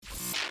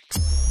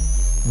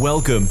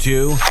Welcome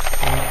to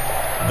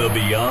the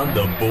Beyond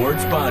the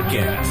Boards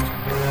podcast.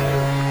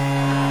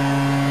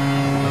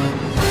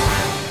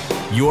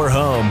 Your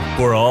home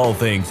for all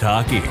things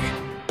hockey.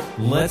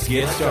 Let's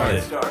get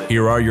started.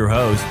 Here are your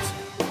hosts,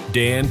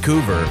 Dan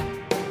Coover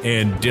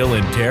and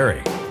Dylan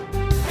Terry.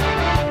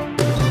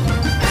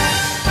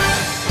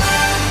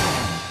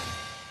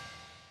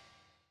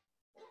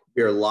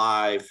 We're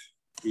live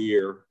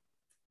here.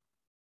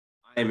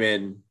 I'm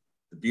in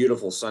the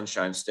beautiful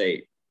Sunshine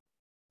State,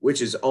 which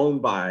is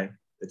owned by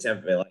the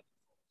Tampa Bay Lightning.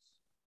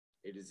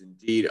 It is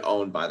indeed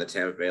owned by the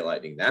Tampa Bay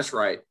Lightning. That's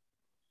right.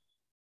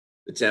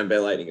 The Tampa Bay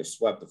Lightning have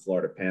swept the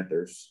Florida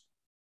Panthers.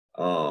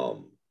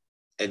 And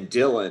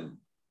Dylan,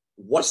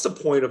 what's the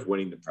point of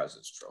winning the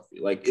President's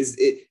Trophy? Like, is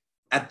it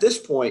at this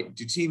point,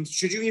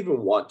 should you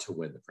even want to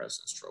win the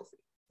President's Trophy?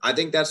 I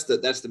think that's the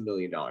 $1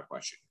 million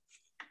question.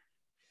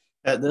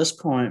 At this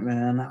point,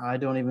 man, I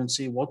don't even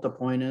see what the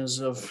point is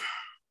of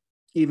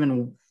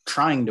even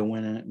trying to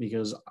win it,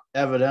 because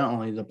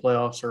evidently the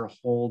playoffs are a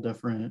whole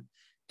different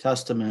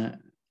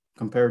testament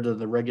compared to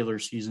the regular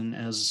season,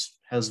 as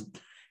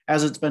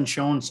it's been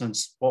shown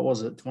since,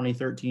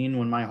 2013,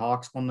 when my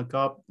Hawks won the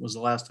cup, was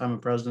the last time a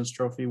President's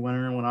Trophy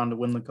winner went on to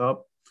win the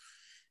cup.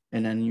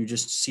 And then you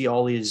just see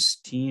all these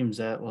teams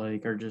that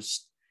like are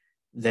just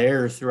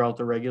there throughout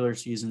the regular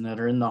season that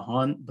are in the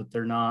hunt, but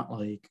they're not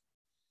like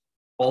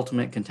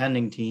ultimate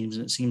contending teams.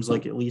 And it seems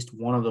like at least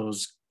one of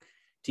those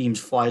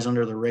teams flies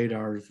under the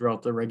radar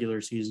throughout the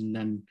regular season.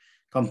 Then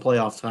come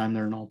playoff time,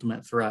 they're an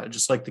ultimate threat,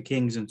 just like the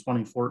Kings in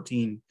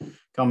 2014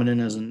 coming in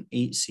as an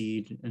 8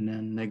 seed, and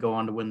then they go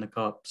on to win the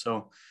cup.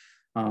 So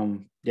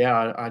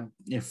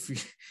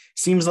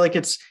seems like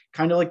it's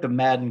kind of like the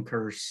Madden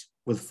curse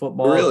with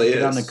football. It really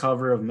is. On the is.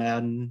 cover of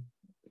Madden,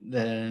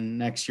 then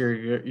next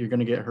year you're going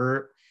to get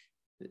hurt.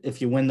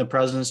 If you win the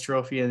President's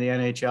Trophy in the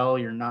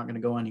NHL, you're not going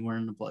to go anywhere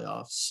in the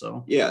playoffs.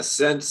 So yeah,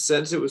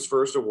 since it was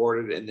first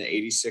awarded in the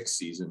 86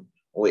 season,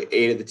 only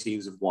 8 of the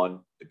teams have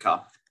won the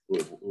cup who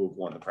have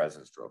won the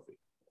President's Trophy.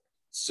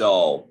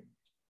 So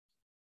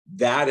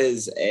that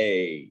is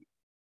a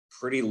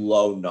pretty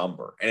low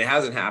number, and it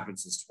hasn't happened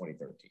since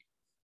 2013.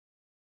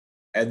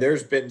 And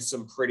there's been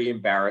some pretty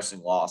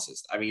embarrassing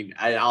losses. I mean,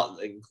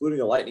 including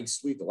the Lightning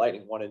sweep. The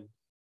Lightning won in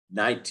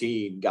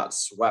 19, got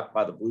swept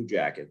by the Blue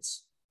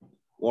Jackets.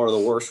 One of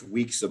the worst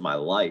weeks of my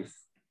life.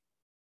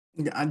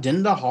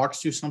 Didn't the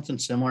Hawks do something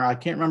similar? I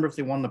can't remember if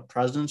they won the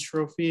President's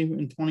Trophy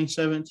in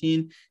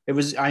 2017.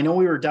 I know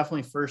we were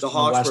definitely first. The in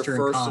Hawks the Western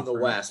were first Conference. in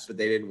the West, but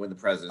they didn't win the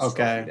President's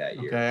Trophy that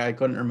year. Okay, I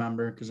couldn't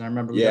remember because I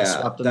remember we got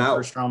swept in the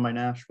first round by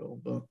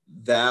Nashville. But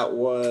that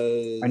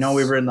was. I know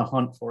we were in the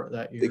hunt for it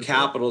that year. The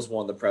Capitals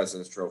won the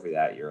President's Trophy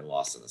that year and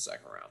lost in the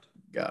second round.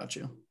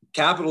 Gotcha.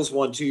 Capitals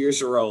won 2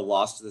 years in a row,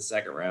 lost in the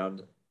second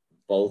round,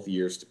 both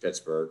years to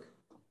Pittsburgh,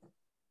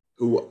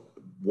 who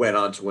went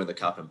on to win the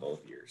cup in both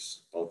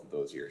of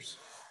those years.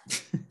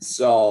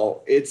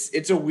 So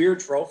it's a weird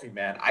trophy,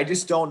 man. I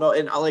just don't know.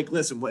 And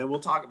listen, and we'll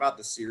talk about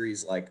the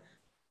series. Like,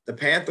 the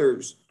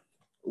Panthers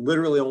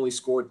literally only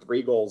scored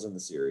 3 goals in the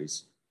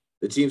series.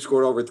 The team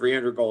scored over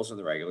 300 goals in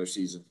the regular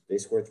season. They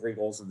scored 3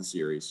 goals in the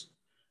series.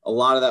 A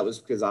lot of that was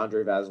because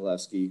Andrei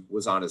Vasilevsky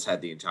was on his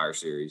head the entire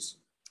series.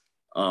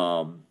 A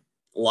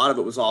lot of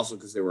it was also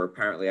because they were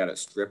apparently out at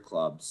strip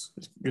clubs. I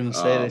was going to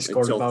say they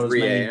scored about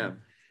 3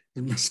 a.m.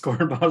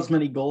 Scored about as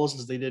many goals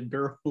as they did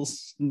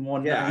girls in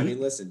one night. I mean,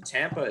 listen,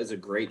 Tampa is a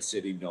great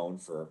city known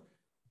for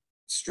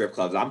strip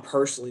clubs. I'm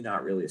personally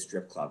not really a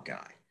strip club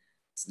guy.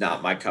 It's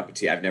not my cup of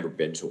tea. I've never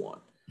been to one.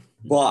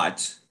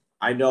 But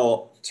I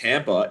know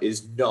Tampa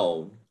is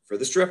known for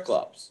the strip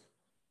clubs.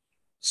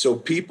 So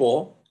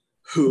people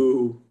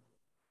who,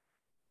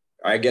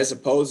 I guess,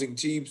 opposing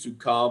teams who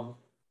come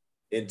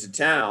into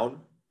town,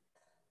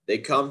 they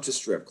come to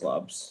strip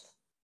clubs.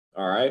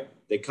 All right?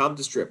 They come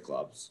to strip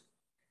clubs.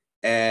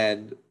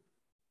 And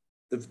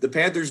the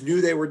Panthers knew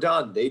they were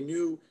done. They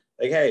knew,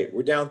 like, hey,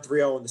 we're down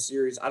 3-0 in the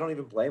series. I don't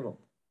even blame them.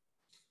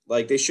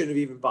 Like, they shouldn't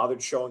have even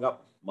bothered showing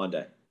up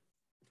Monday.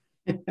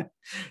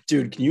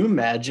 Dude, can you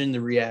imagine the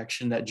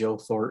reaction that Joe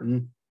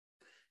Thornton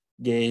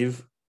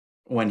gave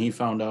when he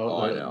found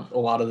out that a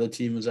lot of the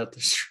team was at the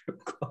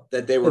strip club?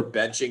 That they were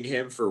benching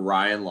him for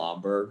Ryan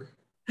Lomberg.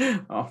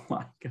 Oh,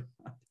 my God.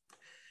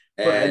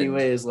 But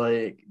anyways,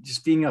 like,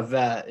 just being a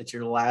vet, it's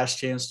your last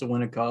chance to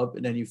win a cup,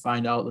 and then you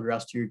find out the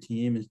rest of your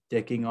team is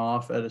dicking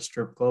off at a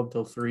strip club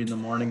till 3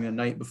 a.m. the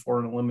night before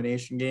an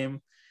elimination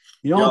game.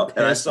 You know how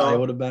pissed I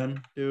would have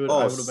been, dude? Oh,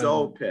 I would have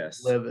so been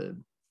pissed.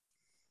 Livid.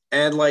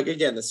 And, like,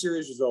 again, the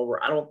series was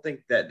over. I don't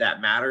think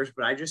that matters,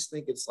 but I just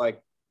think it's like,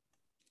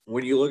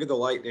 when you look at the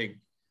Lightning,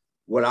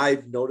 what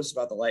I've noticed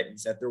about the Lightning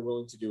is that they're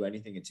willing to do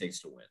anything it takes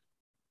to win.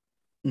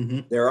 Mm-hmm.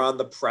 They're on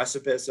the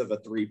precipice of a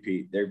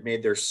three-peat. They've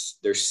made their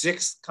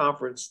 6th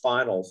conference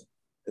finals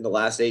in the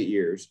last 8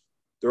 years.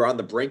 They're on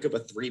the brink of a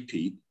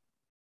three-peat,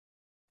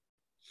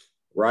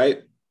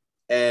 right?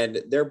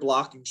 And they're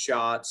blocking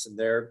shots, and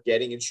they're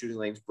getting in shooting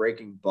lanes,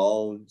 breaking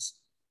bones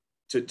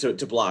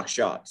to block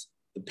shots.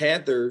 The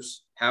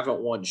Panthers haven't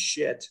won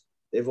shit.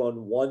 They've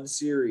won one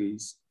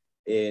series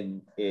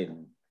in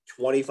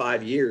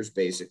 25 years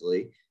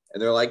basically.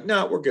 And they're like,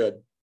 no, we're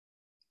good.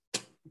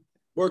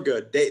 We're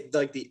good. They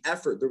like the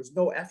effort. There was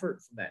no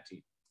effort from that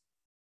team.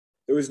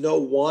 There was no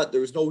want.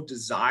 There was no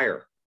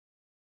desire.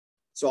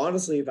 So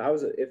honestly,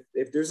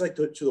 if there's like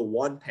to the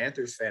one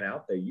Panthers fan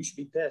out there, you should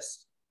be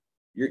pissed.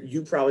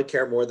 You probably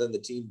care more than the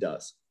team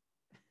does.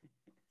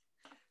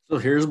 So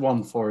here's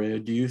one for you.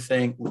 Do you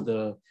think with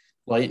the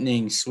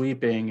Lightning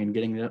sweeping and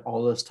getting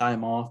all this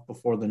time off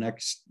before the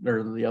next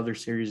or the other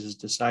series is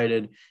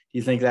decided, do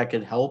you think that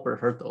could help or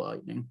hurt the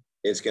Lightning?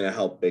 It's going to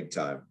help big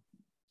time.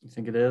 You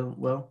think it is?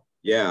 Well,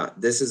 yeah,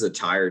 this is a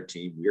tired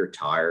team. We are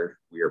tired.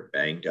 We are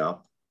banged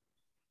up.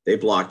 They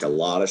blocked a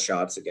lot of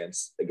shots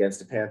against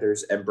the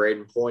Panthers, and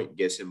Braden Point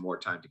gives him more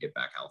time to get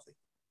back healthy.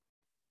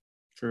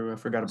 True. I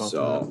forgot about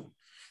that.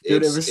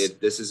 Dude,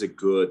 this is a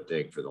good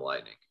thing for the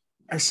Lightning.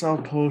 I saw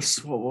a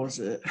post. What was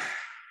it? I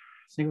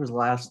think it was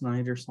last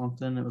night or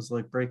something. It was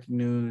like breaking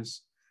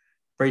news.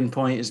 Braden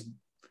Point is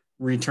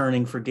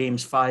returning for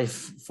games 4,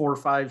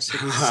 5,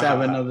 6,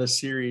 7 of the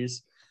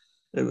series.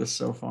 It was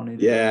so funny.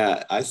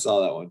 Yeah, I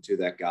saw that one too.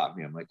 That got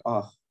me. I'm like,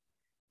 oh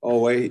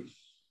wait.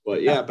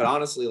 But yeah, but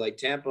honestly, like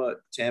Tampa,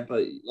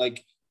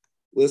 like,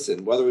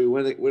 listen, whether we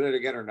win it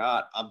again or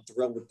not, I'm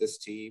thrilled with this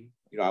team.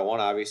 You know, I want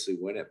to obviously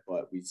win it,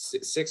 but we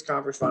 6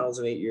 conference finals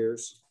in 8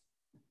 years.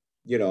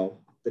 You know,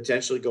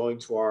 potentially going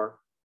to our,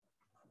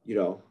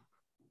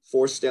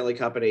 4th Stanley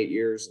Cup in 8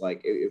 years.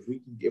 Like,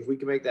 if we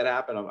can make that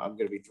happen, I'm going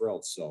to be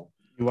thrilled. So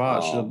you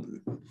watch,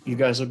 you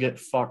guys will get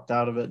fucked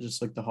out of it,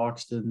 just like the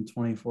Hawks did in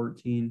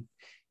 2014.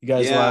 You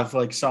guys will have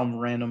like some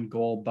random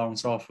goal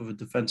bounce off of a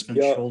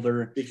defenseman's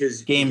shoulder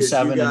because Game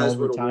 7 in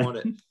overtime. Won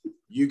it.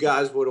 You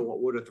guys would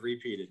have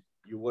three-peated.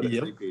 You would have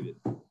three-peated.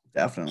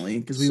 Definitely,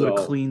 because we would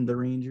have cleaned the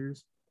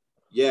Rangers.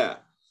 Yeah.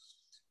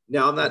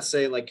 Now, I'm not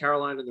saying like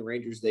Carolina and the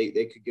Rangers, they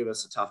could give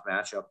us a tough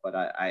matchup, but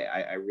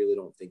I really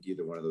don't think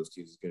either one of those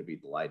teams is going to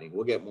beat the Lightning.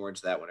 We'll get more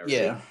into that whenever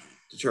they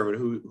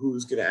determine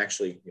who's going to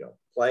actually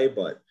play.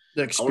 But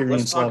the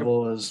experience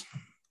level is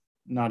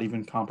not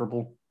even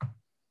comparable.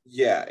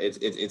 Yeah,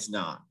 it's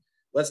not.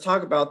 Let's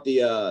talk about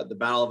the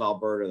Battle of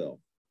Alberta though,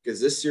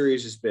 because this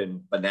series has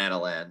been banana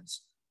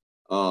lands.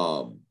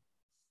 So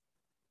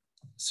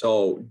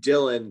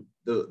Dylan,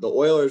 the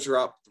Oilers are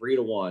up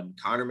 3-1.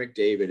 Connor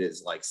McDavid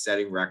is like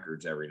setting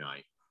records every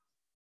night.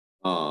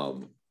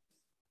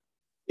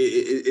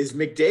 Is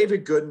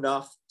McDavid good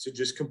enough to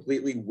just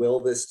completely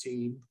will this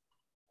team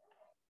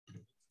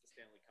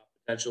Stanley Cup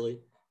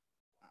potentially?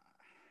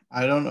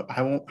 I don't know.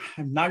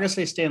 I'm not gonna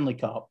say Stanley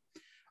Cup.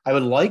 I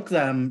would like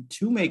them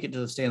to make it to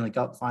the Stanley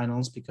Cup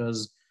Finals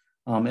because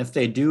if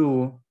they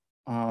do,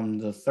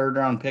 the 3rd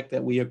round pick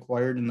that we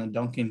acquired in the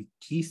Duncan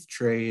Keith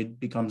trade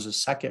becomes a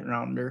 2nd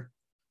rounder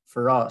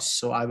for us.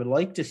 So I would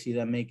like to see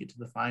them make it to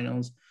the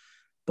finals,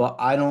 but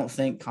I don't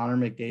think Connor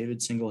McDavid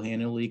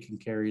single-handedly can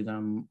carry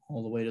them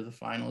all the way to the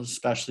finals,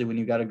 especially when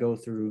you got to go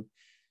through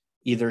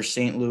either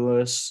St.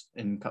 Louis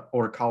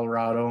or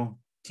Colorado,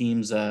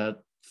 teams that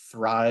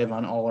thrive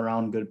on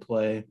all-around good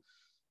play.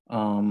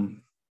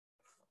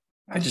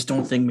 I just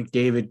don't think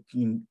McDavid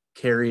can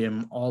carry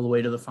him all the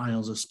way to the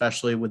finals,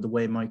 especially with the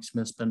way Mike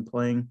Smith's been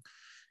playing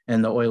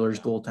and the Oilers'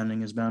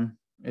 goaltending has been.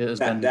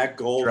 That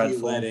goal dreadful.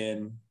 He let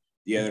in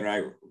the other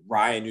night,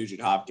 Ryan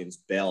Nugent-Hopkins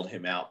bailed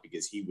him out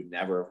because he would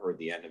never have heard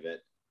the end of it,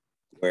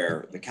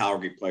 where the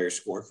Calgary player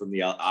scored from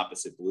the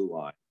opposite blue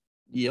line.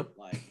 Yep.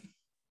 Like,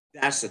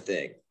 that's the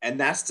thing. And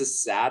that's the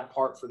sad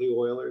part for the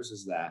Oilers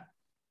is that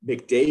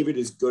McDavid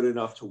is good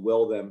enough to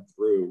will them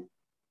through.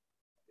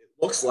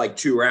 It looks like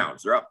 2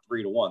 rounds. They're up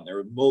 3-1.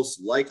 They're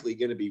most likely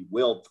going to be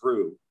willed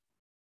through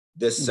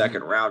this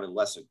second round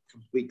unless a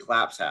complete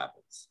collapse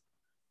happens.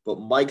 But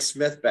Mike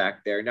Smith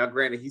back there, now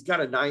granted, he's got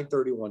a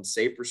 .931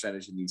 save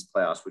percentage in these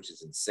playoffs, which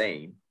is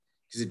insane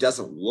because it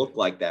doesn't look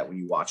like that when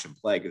you watch him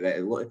play. Because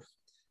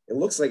it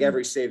looks like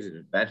every save is an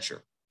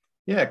adventure.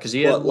 Yeah, because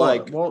he had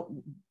what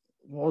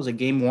was it?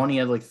 Game 1, he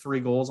had like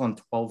 3 goals on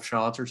 12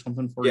 shots or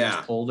something before he was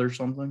pulled or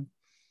something.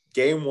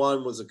 Game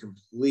 1 was a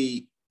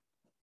complete,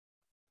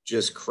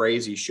 just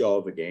crazy show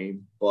of a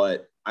game.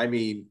 But I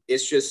mean, it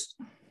stinks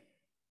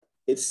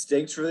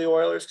for the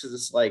Oilers because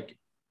it's like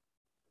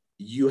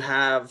you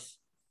have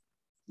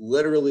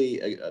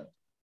literally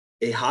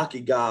a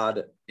hockey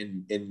god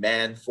in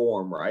man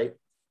form, right?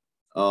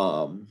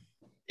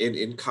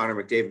 In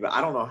Connor McDavid, but I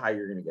don't know how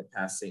you're going to get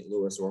past St.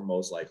 Louis or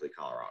most likely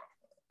Colorado.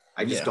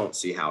 I just don't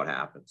see how it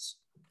happens.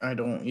 I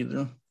don't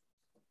either.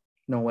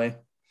 No way.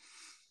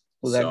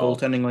 With that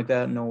goaltending like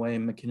that, no way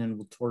McKinnon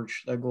will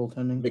torch that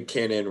goaltending.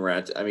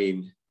 McKinnon, I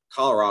mean,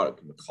 Colorado,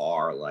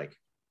 McCarr, like,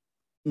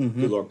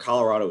 good Lord,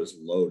 Colorado is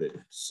loaded.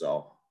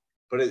 So,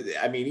 but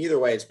either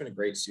way, it's been a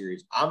great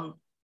series. I'm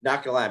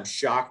not gonna lie, I'm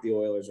shocked the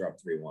Oilers are up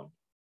 3-1.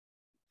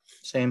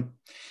 Same.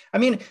 I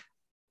mean,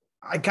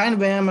 I kind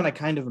of am and I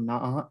kind of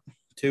not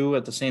too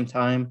at the same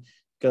time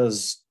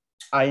because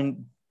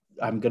I'm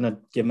gonna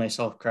give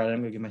myself credit.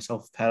 I'm gonna give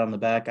myself a pat on the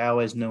back. I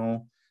always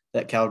know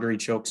that Calgary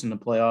chokes in the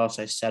playoffs.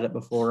 I said it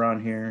before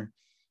on here.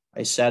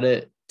 I said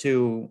it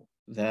too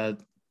that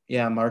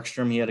Yeah,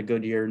 Markstrom, he had a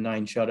good year,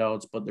 9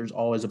 shutouts, but there's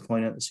always a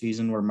point at the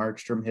season where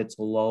Markstrom hits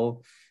a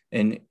low,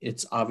 and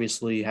it's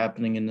obviously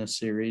happening in this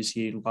series.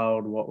 He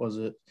allowed, what was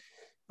it?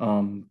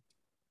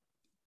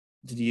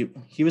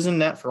 He was in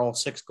net for all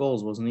 6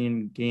 goals, wasn't he,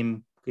 in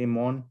game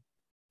 1?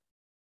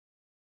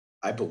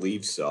 I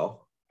believe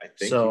so. I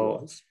think So,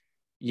 he was.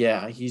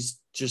 Yeah, he's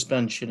just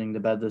been shitting the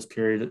bed this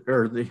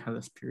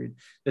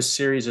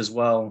series as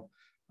well.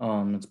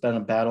 It's been a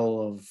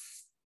battle of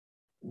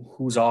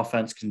whose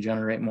offense can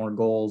generate more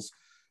goals.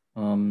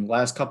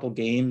 Last couple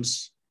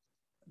games,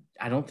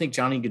 I don't think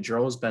Johnny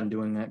Gaudreau has been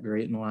doing that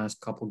great in the last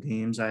couple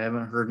games. I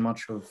haven't heard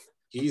much of.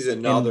 He's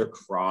another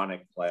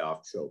chronic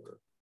playoff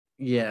choker.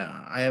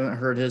 Yeah, I haven't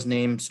heard his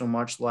name so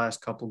much the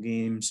last couple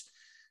games.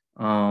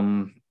 Here,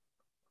 I'm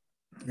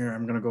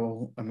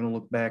gonna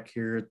look back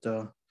here at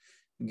the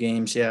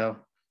games. Yeah,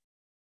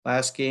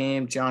 last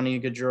game,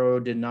 Johnny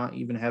Gaudreau did not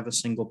even have a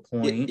single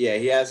point. Yeah,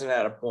 he hasn't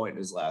had a point in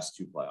his last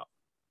 2 playoffs.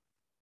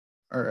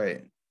 All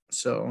right,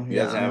 so He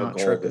I'm not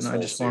tripping. I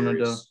just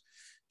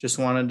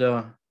wanted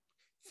to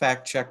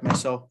fact check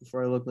myself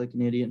before I look like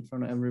an idiot in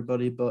front of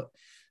everybody. But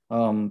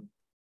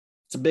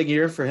it's a big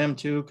year for him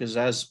too, because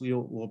as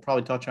we'll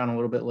probably touch on a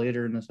little bit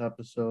later in this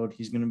episode,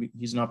 he's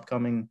an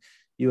upcoming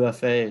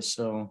UFA.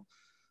 So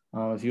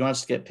if he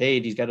wants to get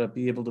paid, he's got to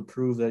be able to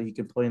prove that he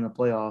can play in the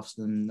playoffs,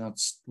 and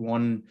that's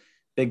one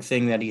big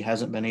thing that he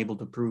hasn't been able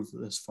to prove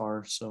this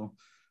far. So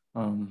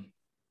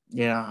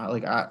yeah,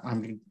 like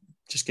I'm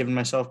just giving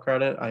myself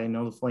credit. I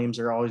know the Flames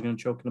are always going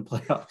to choke in the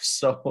playoffs,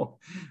 so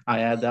I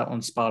had that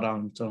one spot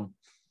on. So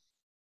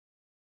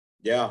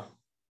yeah,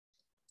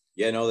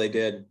 no, they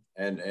did,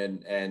 and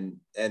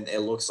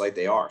it looks like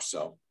they are.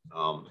 So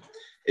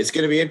it's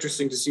going to be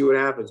interesting to see what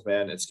happens,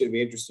 man. It's going to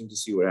be interesting to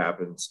see what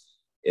happens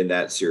in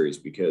that series,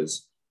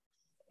 because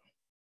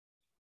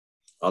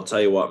I'll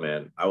tell you what,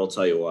 man. I will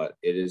tell you what.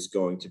 It is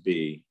going to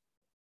be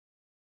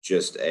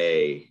just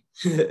a.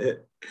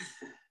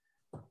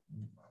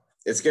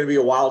 It's going to be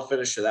a wild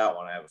finish to that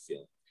one, I have a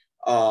feeling.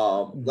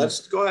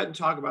 Let's go ahead and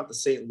talk about the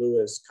St.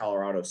 Louis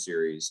Colorado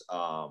series.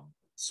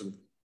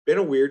 Been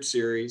a weird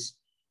series.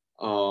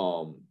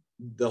 The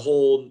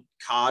whole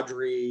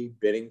Kadri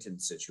Binnington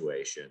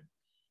situation.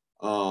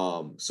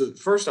 So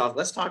first off,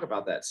 let's talk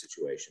about that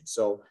situation.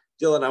 So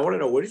Dylan, I want to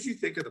know, what did you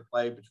think of the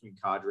play between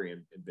Kadri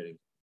and Binnington?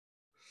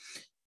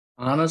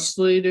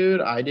 Honestly,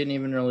 dude, I didn't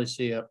even really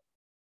see it.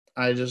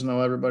 I just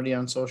know everybody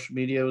on social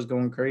media was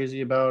going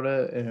crazy about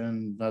it,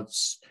 and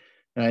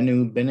I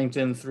knew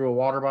Binnington threw a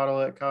water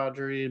bottle at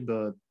Kadri,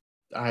 but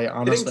I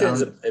honestly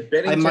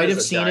I might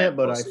have seen it,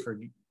 but I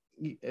forget.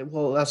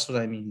 Well, that's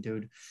what I mean,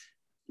 dude.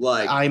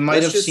 Like, I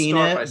might have seen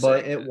it,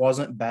 but it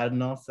wasn't bad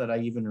enough that I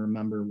even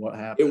remember what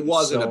happened. It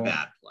wasn't a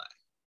bad play.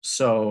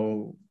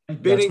 So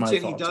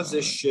Binnington, he does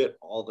this shit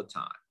all the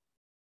time.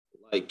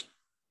 Like,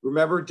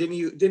 remember,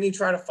 didn't he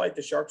try to fight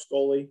the Sharks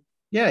goalie?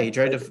 Yeah,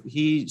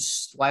 he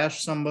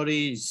slashed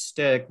somebody's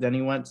stick, then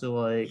he went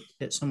to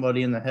hit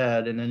somebody in the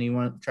head, and then he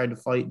tried to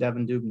fight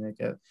Devin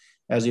Dubnyk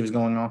as he was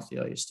going off the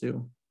ice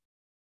too.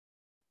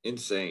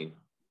 Insane.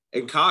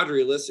 And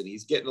Kadri, listen,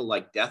 he's getting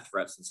to death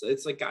threats and stuff.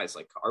 It's like, guys,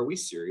 are we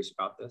serious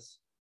about this?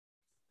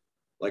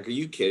 Like, are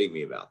you kidding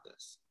me about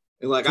this?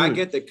 And I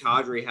get that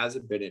Kadri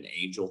hasn't been an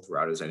angel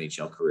throughout his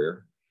NHL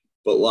career,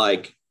 but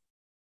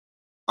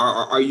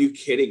are you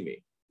kidding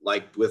me?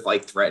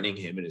 With threatening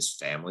him and his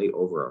family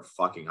over a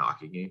fucking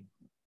hockey game.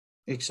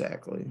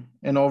 Exactly.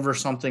 And over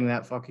something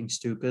that fucking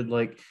stupid.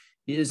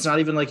 It's not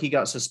even like he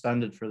got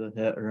suspended for the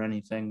hit or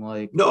anything.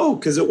 No,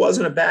 because it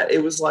wasn't a bad.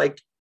 It was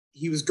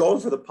he was going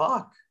for the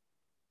puck.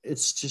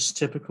 It's just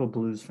typical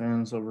Blues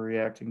fans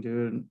overreacting,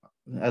 dude.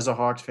 As a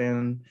Hawks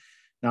fan,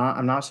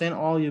 I'm not saying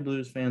all you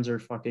Blues fans are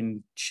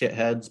fucking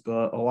shitheads,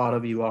 but a lot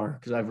of you are,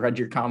 because I've read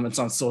your comments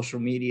on social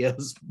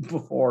medias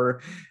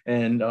before,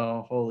 and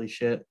holy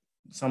shit.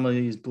 Some of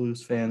these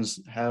Blues fans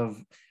have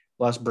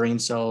less brain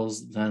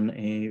cells than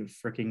a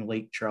freaking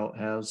lake trout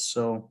has.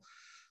 So,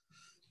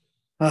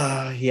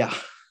 yeah.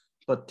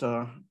 But,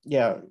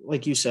 yeah,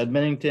 like you said,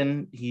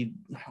 Binnington, he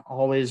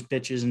always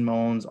bitches and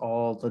moans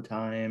all the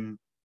time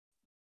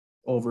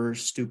over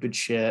stupid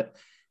shit.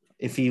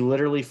 If he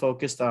literally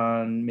focused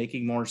on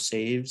making more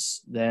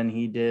saves than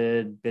he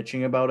did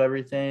bitching about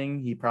everything,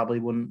 he probably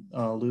wouldn't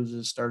lose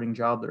his starting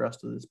job the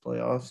rest of this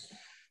playoffs.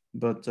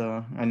 But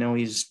I know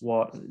he's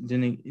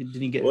didn't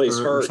he get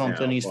hurt or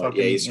something? Now,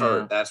 he's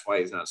hurt. That's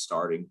why he's not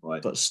starting.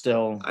 But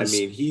still, I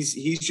mean,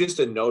 he's just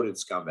a noted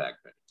scumbag.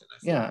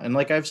 Yeah, and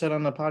like I've said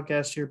on the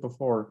podcast here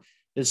before,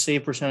 his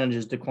save percentage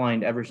has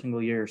declined every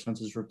single year since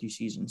his rookie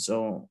season.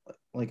 So,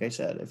 like I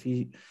said, if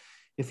he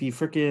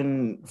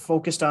freaking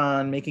focused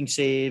on making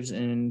saves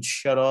and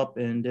shut up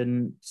and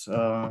didn't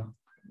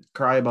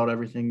cry about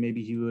everything,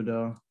 maybe he would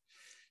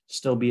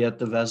still be at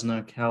the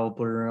Vezina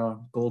caliber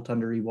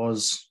goaltender he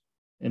was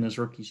in his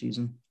rookie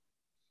season.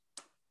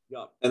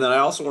 Yeah. And then I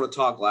also want to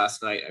talk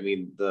last night. I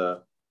mean,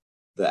 the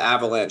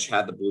Avalanche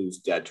had the Blues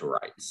dead to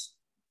rights.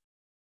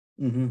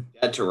 Mm-hmm.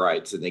 Dead to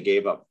rights, and they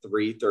gave up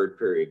 3 third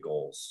period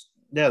goals.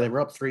 Yeah, they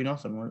were up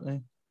 3-0, weren't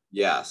they?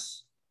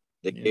 Yes.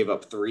 They gave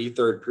up 3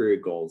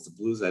 third-period goals. The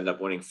Blues ended up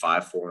winning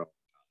 5-4.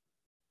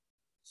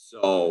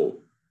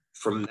 So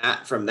from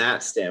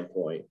that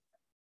standpoint,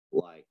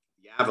 like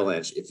the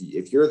Avalanche,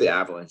 if you're the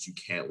Avalanche, you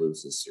can't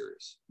lose this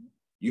series.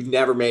 You've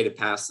never made it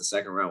past the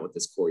second round with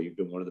this core. You've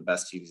been one of the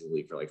best teams in the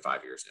league for like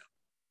 5 years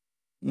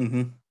now.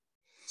 Mm-hmm.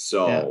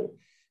 So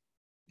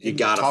you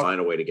got to find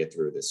a way to get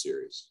through this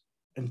series.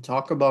 And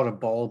talk about a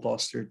ball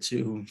buster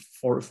too.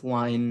 Fourth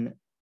line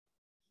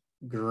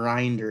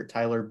grinder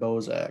Tyler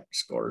Bozak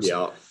scores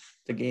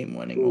the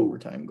game-winning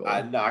overtime goal.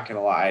 I'm not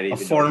gonna lie, I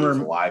didn't even know he was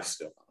alive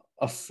still.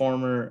 A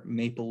former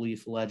Maple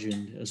Leaf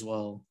legend as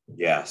well.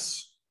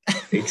 Yes,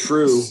 a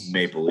true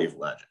Maple Leaf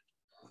legend.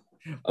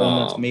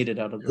 One that's made it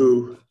out of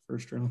the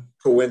first round.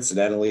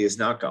 Coincidentally, is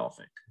not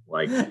golfing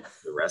like the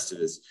rest of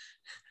his.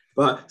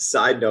 But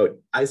side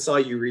note, I saw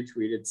you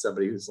retweeted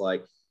somebody who's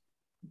like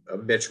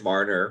Mitch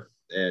Marner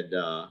and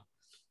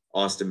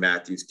Austin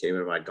Matthews came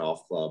into my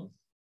golf club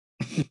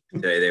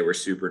today. They were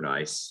super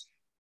nice.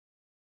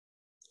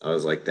 I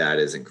was like, that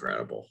is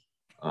incredible.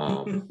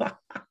 And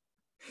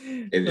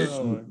just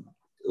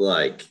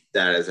like,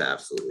 that is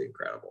absolutely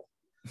incredible.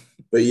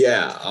 But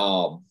yeah,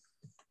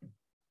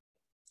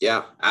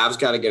 Avs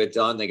got to get it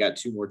done. They got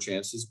 2 more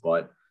chances,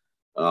 but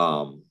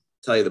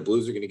tell you the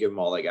Blues are going to give them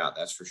all they got.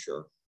 That's for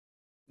sure.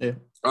 Yeah.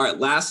 All right.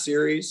 Last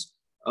series,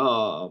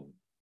 the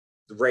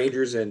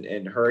Rangers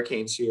and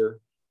Hurricanes here.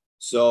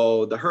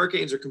 So the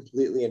Hurricanes are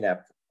completely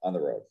inept on the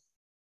road.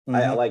 Mm-hmm.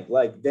 I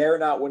like they're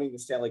not winning the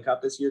Stanley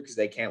Cup this year because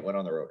they can't win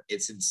on the road.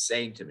 It's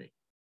insane to me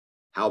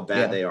how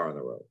bad they are on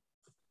the road.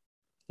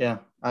 Yeah.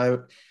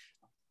 Out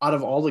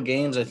of all the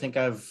games, I think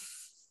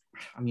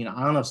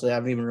honestly, I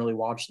haven't even really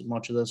watched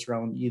much of this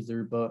round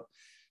either, but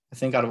I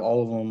think out of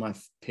all of them,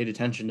 I've paid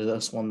attention to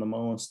this one the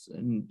most.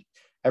 And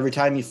every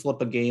time you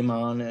flip a game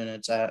on and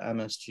it's at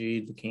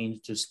MSG, the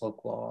Canes just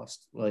look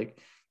lost. Like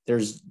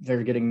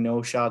they're getting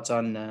no shots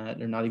on net.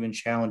 They're not even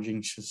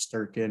challenging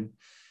Shesterkin.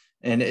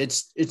 And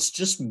it's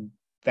just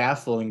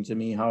baffling to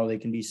me how they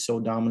can be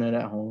so dominant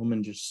at home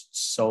and just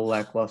so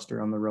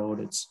lackluster on the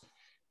road.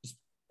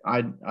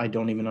 I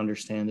don't even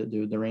understand it,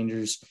 dude. The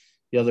Rangers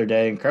the other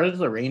day, and credit to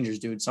the Rangers,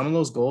 dude. Some of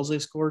those goals they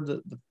scored,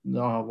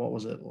 what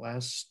was it? I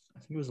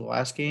think it was the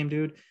last game,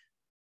 dude,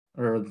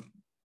 or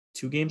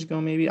 2 games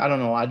ago, maybe. I don't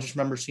know. I just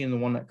remember seeing the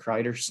one that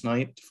Kreider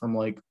sniped from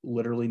like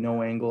literally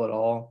no angle at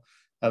all.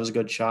 That was a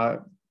good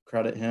shot.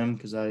 Credit him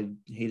because I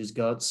hate his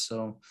guts.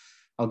 So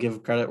I'll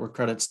give credit where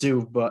credit's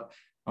due. But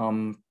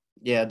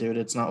yeah, dude,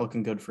 it's not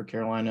looking good for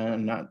Carolina,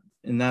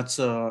 and that's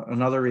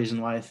another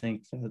reason why I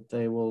think that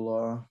they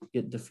will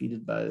get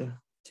defeated by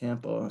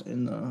Tampa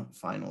in the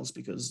finals,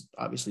 because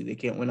obviously they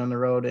can't win on the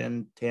road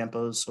and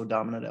Tampa is so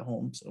dominant at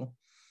home. So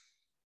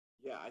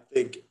yeah, I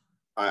think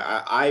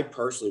I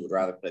personally would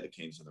rather play the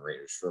Kings than the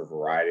Raiders for a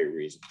variety of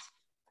reasons.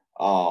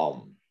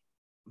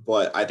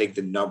 But I think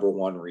the number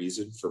one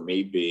reason for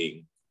me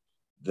being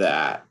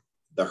that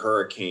the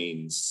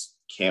Hurricanes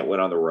can't win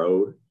on the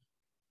road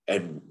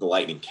and the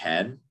Lightning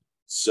can.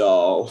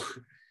 So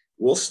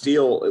we'll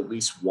steal at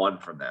least one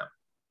from them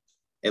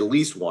in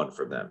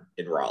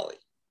Raleigh.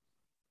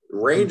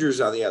 Rangers,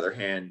 on the other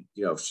hand,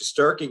 if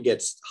Shesterkin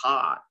gets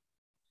hot,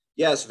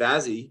 yes,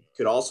 Vazzy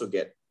could also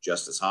get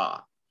just as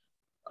hot.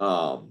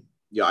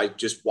 I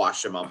just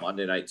watched him on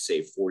Monday night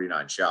save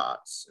 49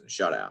 shots in a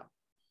shutout.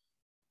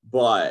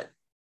 But,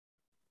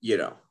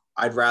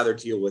 I'd rather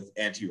deal with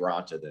Antti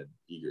Raanta than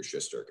Igor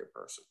Shesterkin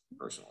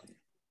personally.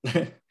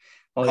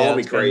 Call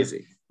me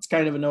crazy. It's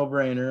kind of a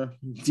no-brainer.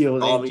 Deal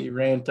with Antti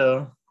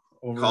Raanta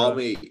over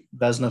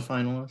Vezina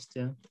finalist,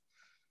 yeah.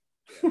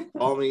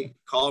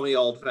 Call me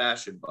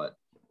old-fashioned, but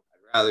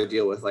I'd rather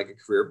deal with like a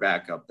career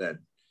backup than,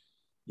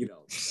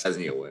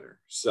 Vezina winner.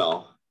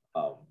 So,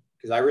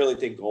 because I really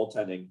think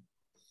goaltending,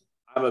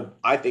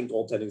 I think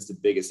goaltending is the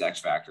biggest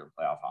X factor in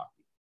playoff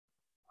hockey.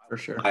 For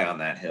sure. Die on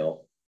that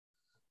hill.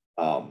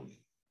 I'll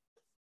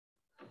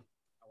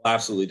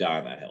absolutely die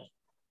on that hill.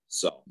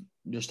 So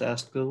just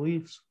ask the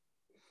Leafs.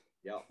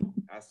 Yeah,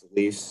 ask the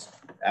Leafs.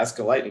 Ask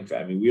a Lightning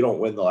fan. I mean, we don't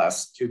win the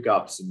last 2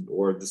 cups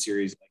or the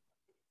series.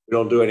 We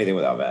don't do anything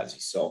without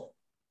Vazzy. So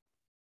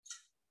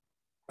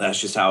that's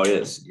just how it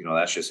is.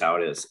 That's just how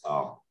it is.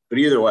 But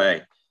either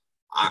way,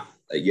 I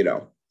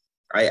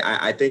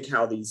think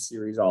how these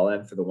series all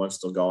end for the ones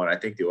still going, I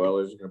think the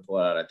Oilers are going to pull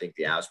it out. I think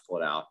the Avs pull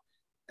it out.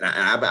 And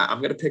I'm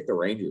going to pick the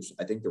Rangers.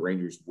 I think the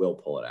Rangers will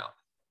pull it out.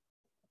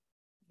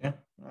 Yeah.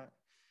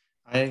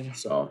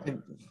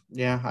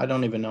 I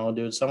don't even know,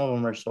 dude. Some of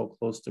them are so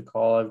close to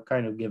call. I've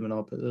kind of given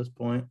up at this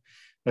point.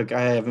 Like,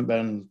 I haven't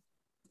been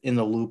in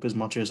the loop as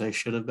much as I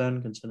should have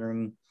been,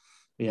 considering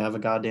we have a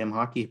goddamn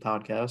hockey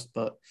podcast.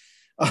 But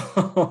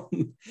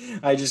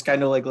I just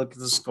kind of look at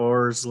the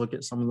scores, look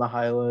at some of the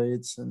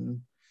highlights,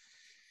 and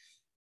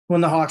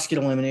when the Hawks get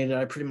eliminated,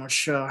 I pretty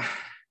much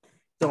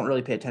don't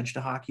really pay attention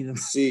to hockey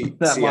much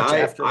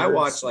after. I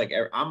watch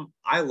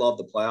I love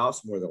the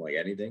playoffs more than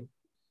anything.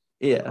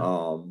 Yeah.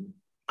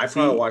 I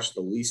probably watched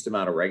the least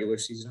amount of regular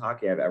season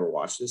hockey I've ever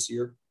watched this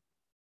year,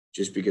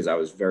 just because I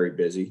was very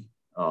busy.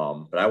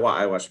 But I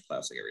watch the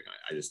playoffs every night.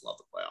 I just love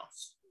the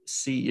playoffs.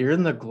 See, you're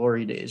in the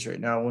glory days right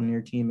now when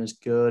your team is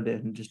good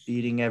and just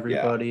beating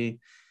everybody.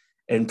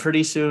 Yeah. And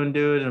pretty soon,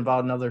 dude, in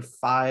about another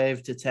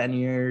 5 to 10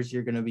 years,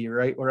 you're going to be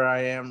right where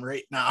I am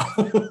right now.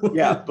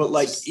 Yeah, but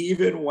like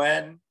even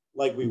when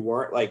like we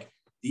weren't like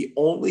the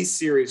only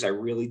series I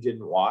really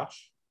didn't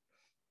watch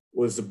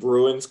was the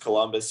Bruins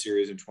Columbus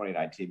series in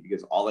 2019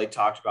 because all they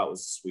talked about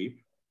was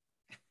sweep.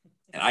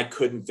 And I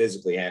couldn't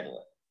physically handle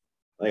it.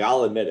 Like,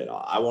 I'll admit it.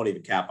 I won't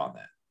even cap on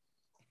that.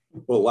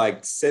 But,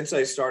 like, since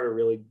I started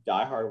really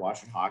diehard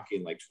watching hockey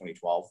in, like,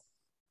 2012,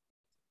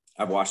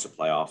 I've watched the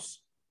playoffs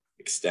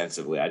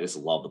extensively. I just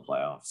love the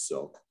playoffs.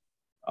 So,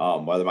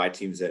 whether my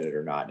team's in it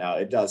or not. Now,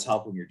 it does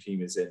help when your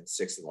team is in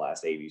 6 of the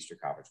last 8 Eastern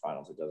Conference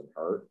Finals. It doesn't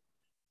hurt.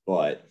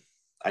 But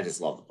I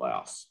just love the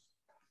playoffs.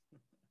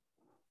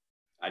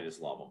 I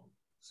just love them.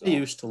 So. I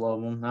used to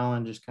love them. Now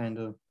I'm just kind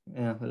of,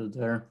 it's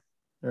there.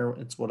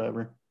 It's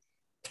whatever.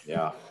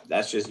 Yeah,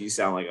 that's just, you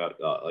sound like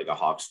a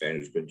Hawks fan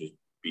who's been just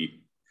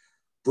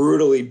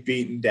brutally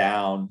beaten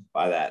down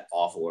by that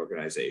awful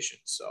organization.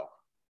 So,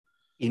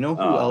 you know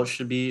who else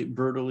should be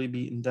brutally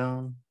beaten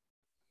down?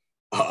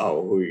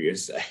 Who are you gonna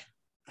say?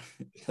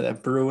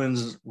 That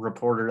Bruins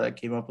reporter that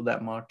came up with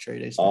that mock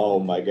trade. Oh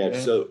my God!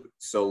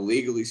 So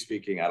legally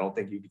speaking, I don't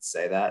think you could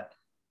say that.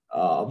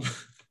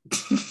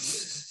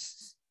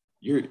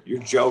 You're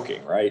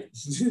joking, right?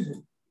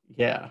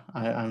 Yeah,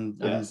 I'm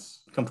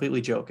completely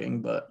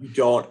joking, but you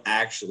don't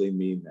actually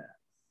mean that.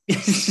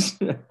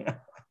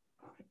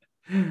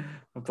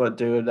 But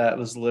dude, that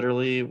was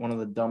literally one of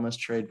the dumbest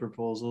trade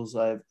proposals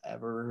I've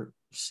ever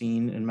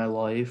seen in my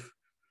life.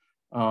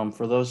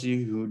 For those of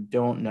you who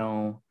don't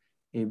know,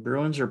 a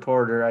Bruins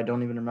reporter, I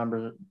don't even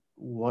remember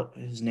what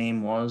his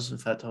name was,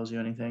 if that tells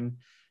you anything,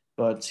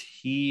 but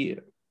he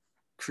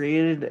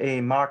created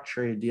a mock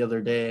trade the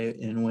other day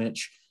in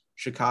which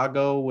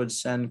Chicago would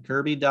send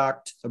Kirby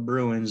Dach to the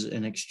Bruins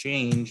in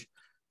exchange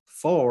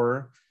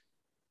for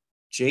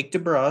Jake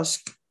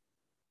DeBrusk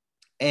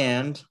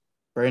and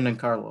Brandon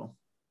Carlo.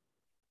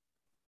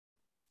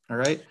 All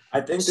right. I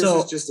think this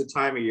is just a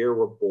time of year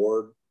where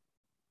bored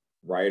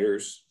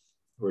writers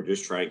who are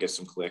just trying to get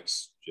some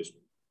clicks just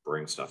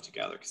bring stuff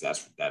together because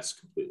that's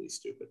completely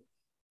stupid.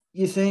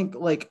 You think,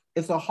 like,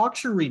 if the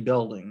Hawks are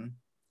rebuilding,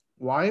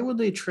 why would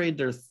they trade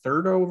their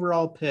 3rd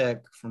overall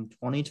pick from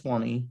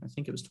 2020? I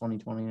think it was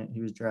 2020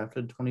 he was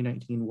drafted,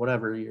 2019,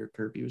 whatever year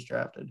Kirby was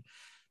drafted.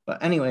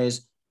 But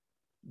anyways,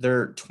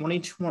 their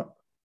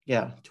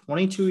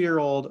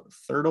 22-year-old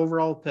 3rd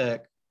overall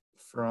pick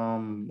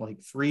from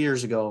like 3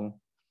 years ago.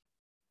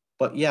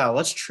 But yeah,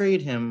 let's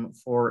trade him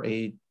for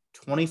a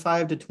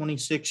 25 to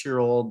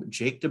 26-year-old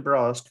Jake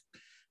DeBrusk,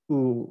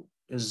 who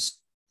is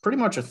pretty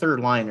much a third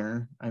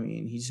liner. I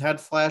mean, he's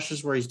had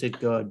flashes where he's did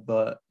good,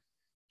 but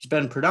he's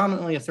been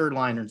predominantly a third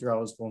liner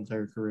throughout his whole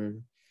entire career.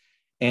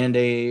 And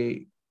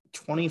a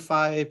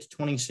 25 to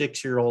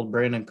 26-year-old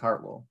Brandon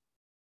Carlo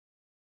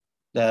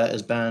that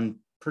has been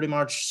pretty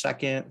much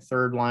second,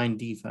 third line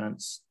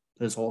defense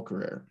his whole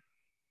career.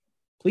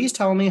 Please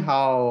tell me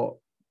how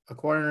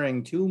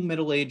acquiring 2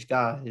 middle-aged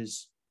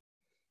guys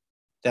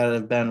that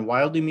have been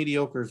wildly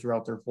mediocre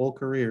throughout their whole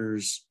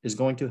careers is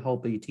going to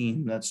help a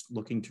team that's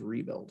looking to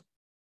rebuild.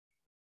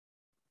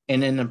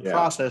 And in the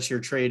process, you're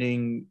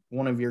trading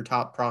one of your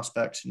top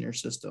prospects in your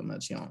system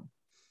that's young.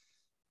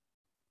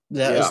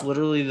 That is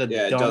literally the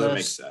dumbest. It doesn't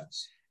make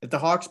sense. If the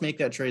Hawks make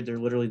that trade, they're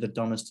literally the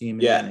dumbest team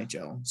in the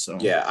NHL. So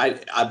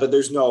but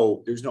there's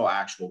no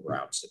actual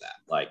grounds to that.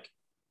 Like,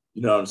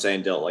 you know what I'm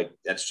saying, Dill? Like,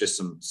 that's just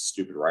some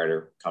stupid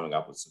writer coming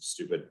up with some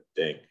stupid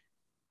thing.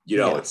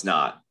 It's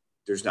not.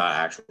 There's not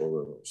actual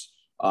rumors.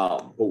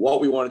 But what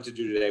we wanted to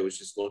do today was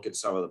just look at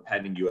some of the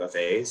pending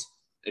UFAs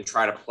and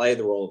try to play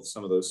the role of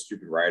some of those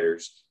stupid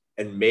writers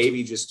and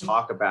maybe just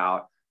talk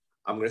about,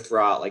 I'm going to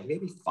throw out like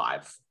maybe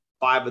five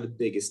of the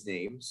biggest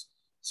names.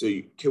 So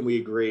can we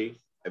agree?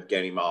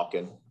 Evgeny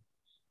Malkin,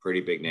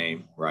 pretty big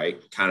name,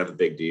 right? Kind of a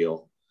big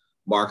deal.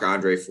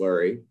 Marc-Andre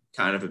Fleury,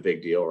 kind of a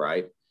big deal,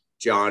 right?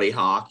 Johnny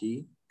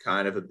Hockey,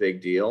 kind of a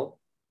big deal.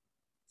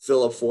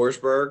 Philip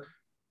Forsberg,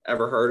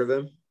 ever heard of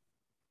him?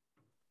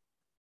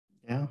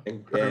 Yeah.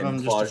 And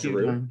Claude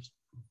Giroux.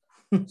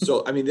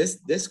 So, I mean,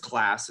 this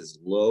class is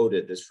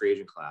loaded, this free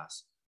agent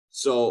class.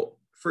 So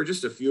for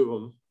just a few of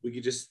them, we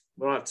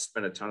don't have to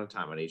spend a ton of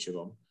time on each of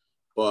them,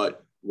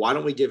 but why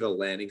don't we give a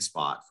landing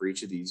spot for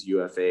each of these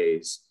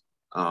UFAs?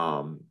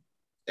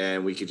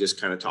 And we could just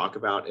kind of talk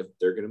about if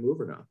they're going to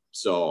move or not.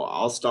 So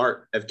I'll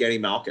start Evgeny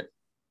Malkin.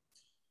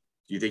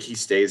 Do you think he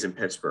stays in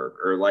Pittsburgh?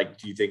 Or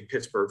do you think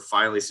Pittsburgh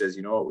finally says,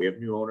 you know what, we have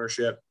new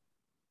ownership,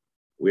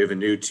 we have a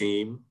new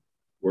team,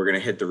 we're going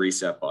to hit the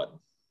reset button?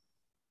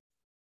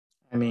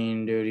 I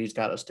mean, dude, he's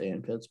got to stay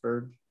in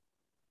Pittsburgh.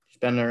 He's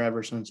been there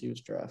ever since he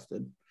was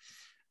drafted.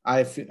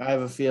 I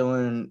have a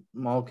feeling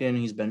Malkin,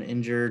 he's been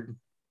injured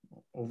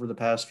over the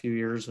past few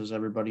years, as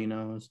everybody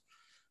knows.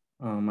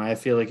 I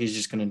feel like he's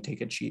just going to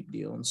take a cheap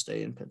deal and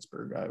stay in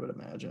Pittsburgh, I would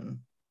imagine.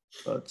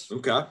 But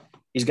okay,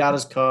 he's got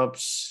his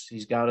cups.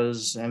 He's got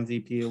his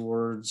MVP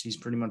awards. He's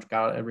pretty much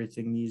got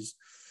everything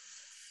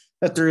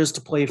that there is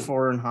to play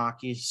for in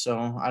hockey.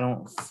 So I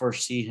don't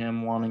foresee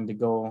him wanting to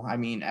go. I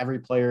mean, every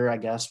player, I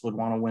guess, would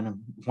want to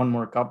win one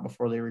more cup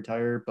before they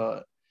retire.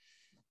 But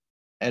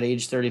at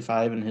age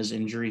 35 and his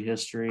injury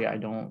history, I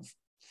don't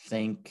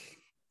think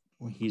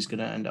he's going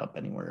to end up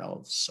anywhere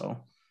else.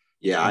 So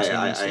yeah, I'm saying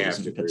he I stays have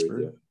to in agree with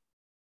Pittsburgh. you.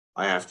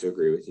 I have to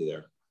agree with you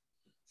there.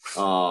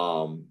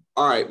 All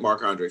right,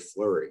 Marc-Andre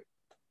Fleury.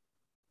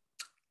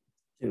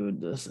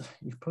 Dude,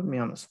 you put me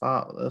on the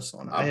spot with this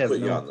one. I I'll have put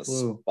you no on the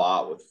clue.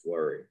 spot with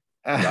Fleury.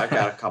 I've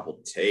got a couple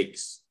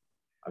takes.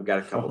 I've got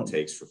a couple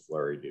takes for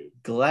Fleury, dude.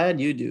 Glad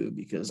you do,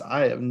 because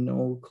I have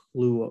no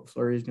clue what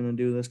Fleury's going to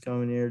do this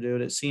coming year, dude.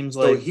 It seems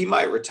So like he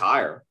might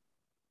retire.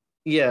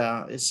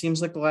 Yeah, it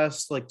seems like the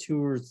last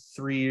 2 or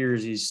 3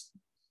 years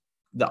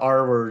the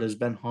R word has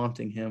been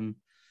haunting him.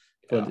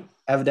 But Yeah.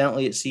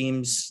 evidently it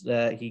seems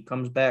that he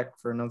comes back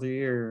for another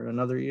year.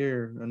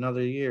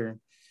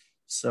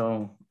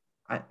 So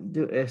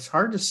it's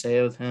hard to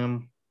say with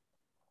him,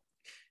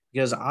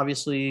 because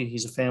obviously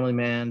he's a family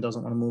man,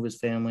 doesn't want to move his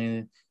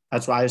family.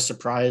 That's why I was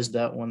surprised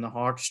that when the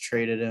Hawks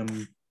traded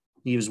him,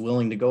 he was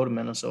willing to go to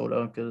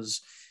Minnesota,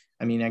 because,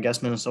 I mean, I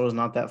guess Minnesota's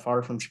not that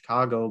far from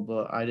Chicago,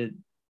 but I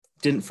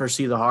didn't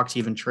foresee the Hawks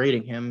even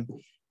trading him,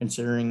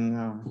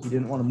 considering he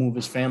didn't want to move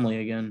his family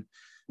again.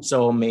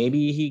 So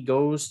maybe he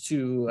goes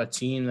to a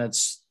team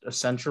that's a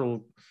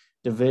Central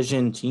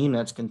Division team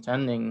that's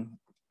contending.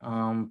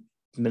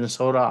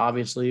 Minnesota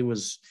obviously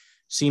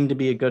seemed to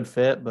be a good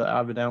fit, but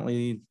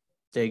evidently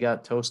they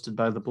got toasted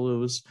by the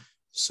Blues.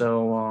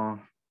 So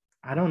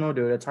I don't know,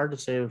 dude. It's hard to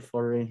say with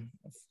Fleury.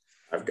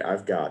 I've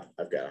got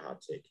a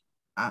hot take.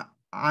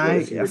 What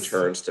if he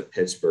returns to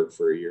Pittsburgh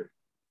for a year?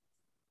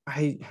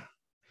 I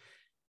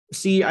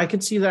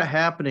could see that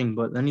happening,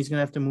 but then he's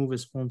gonna have to move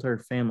his whole entire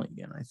family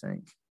again, I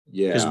think.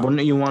 Yeah. Because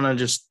wouldn't you want to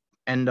just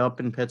end up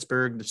in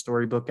Pittsburgh, the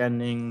storybook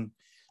ending,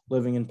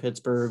 living in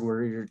Pittsburgh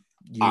where you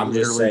I'm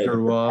just literally saying,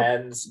 grew up?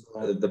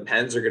 the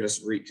Pens are going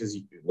to because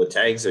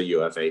Letang's a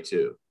UFA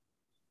too.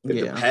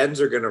 If the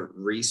Pens are going to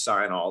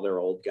re-sign all their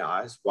old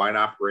guys, why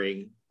not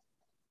bring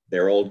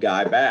their old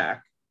guy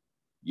back,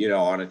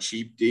 on a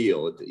cheap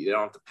deal? You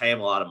don't have to pay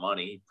him a lot of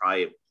money,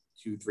 probably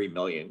 $2-3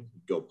 million.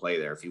 Go play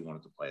there if you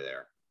wanted to play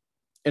there.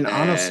 And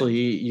honestly,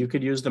 you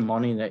could use the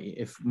money that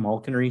if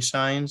Malkin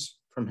resigns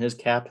from his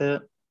cap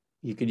hit,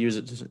 you could use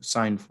it to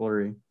sign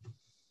Fleury.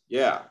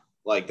 Yeah,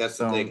 that's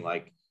the thing.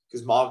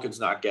 Because Malkin's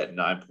not getting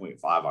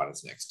 9.5 on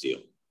his next deal.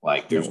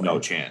 There's no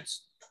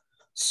chance.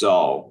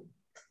 So,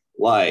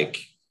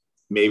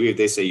 maybe if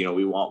they say,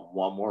 we want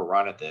one more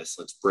run at this,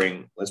 let's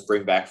bring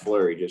back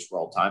Fleury just for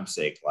old time's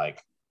sake.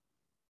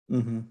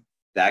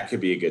 That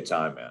could be a good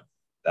time, man.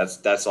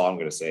 That's all I'm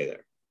going to say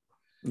there.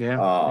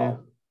 Yeah.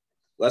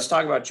 Let's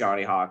talk about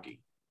Johnny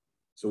Hockey.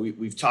 So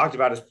we've talked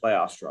about his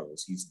playoff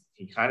struggles.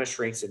 He kind of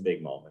shrinks in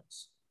big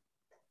moments.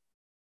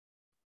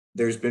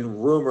 There's been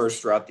rumors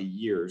throughout the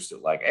years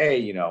that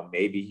hey,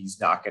 maybe he's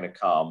not going to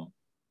come.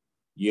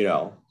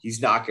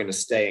 He's not going to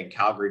stay in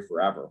Calgary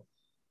forever.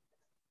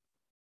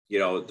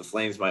 The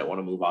Flames might want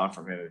to move on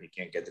from him if he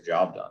can't get the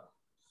job done.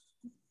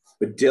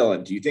 But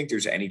Dylan, do you think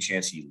there's any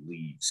chance he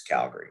leaves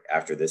Calgary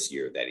after this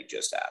year that he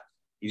just had?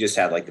 He just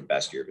had the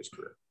best year of his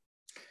career.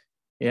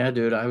 Yeah,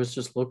 dude, I was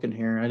just looking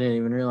here. I didn't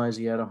even realize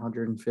he had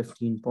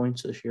 115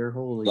 points this year.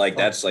 Holy fuck.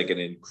 That's an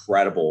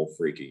incredible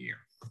freaking year.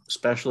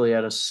 Especially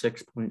at a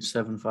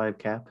 6.75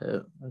 cap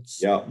hit.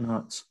 That's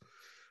nuts.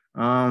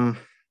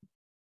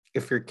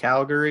 If you're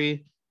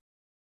Calgary,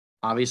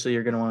 obviously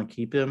you're going to want to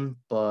keep him,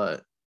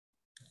 but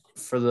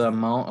for the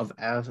amount of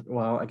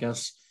I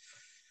guess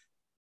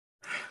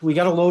we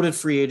got a loaded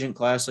free agent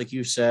class, like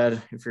you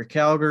said. If you're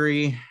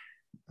Calgary,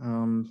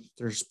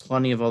 there's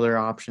plenty of other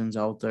options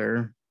out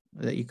there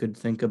that you could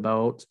think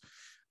about.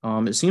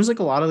 It seems like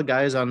a lot of the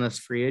guys on this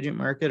free agent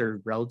market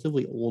are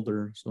relatively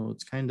older, so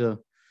it's kind of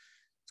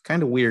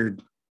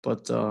weird.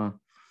 But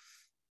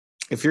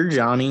if you're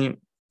Johnny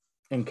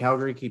and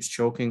Calgary keeps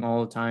choking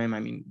all the time, I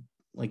mean,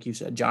 like you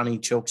said, Johnny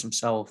chokes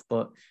himself,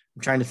 but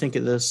I'm trying to think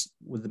of this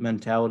with the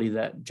mentality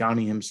that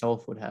Johnny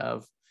himself would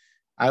have.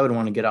 I would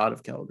want to get out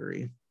of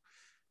Calgary.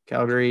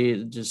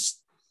 Calgary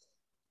just,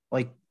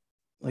 like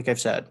I've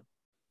said,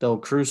 they'll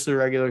cruise through the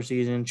regular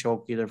season,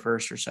 choke either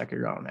first or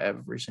second round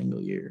every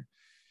single year.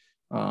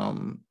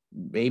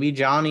 Maybe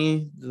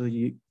Johnny,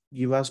 the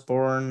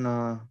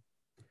U.S.-born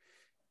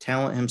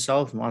talent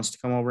himself, wants to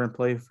come over and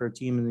play for a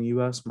team in the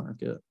U.S.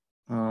 market.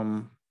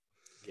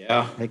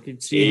 Yeah, I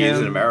could see him.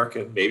 He's an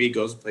American. Maybe he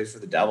goes and plays for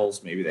the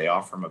Devils. Maybe they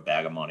offer him a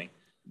bag of money.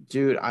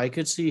 Dude, I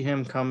could see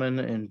him coming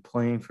and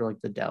playing for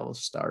the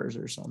Dallas Stars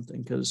or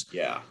something. Because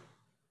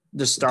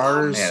the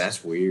Stars, man,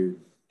 that's weird.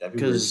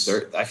 Because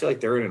I feel like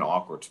they're in an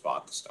awkward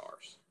spot. The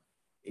Stars.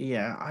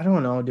 Yeah, I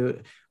don't know,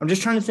 dude. I'm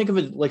just trying to think of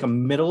it like a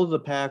middle of the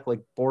pack,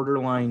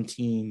 borderline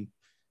team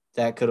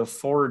that could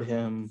afford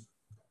him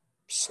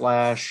 /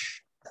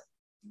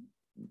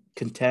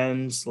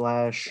 contend /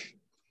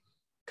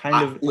 kind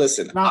of.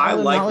 Listen, I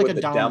like what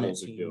the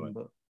Devils are doing.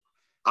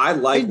 I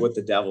like what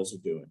the Devils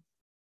are doing.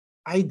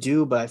 I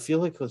do, but I feel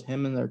like with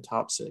him in their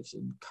top six,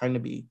 it'd kind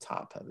of be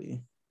top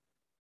heavy.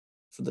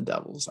 for the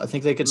Devils. I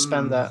think they could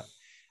spend that.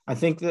 I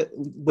think that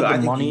with But the I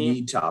think money, you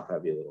need top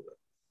heavy a little bit.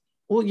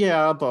 well,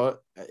 yeah,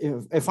 but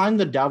if I'm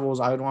the Devils,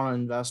 I would want to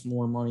invest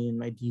more money in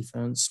my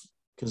defense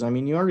because, I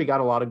mean, you already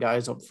got a lot of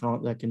guys up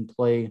front that can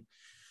play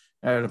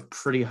at a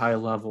pretty high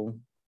level.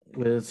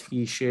 With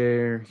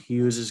Hischier,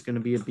 Hughes is going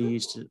to be a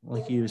beast,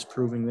 like he was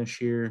proving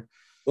this year.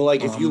 Well,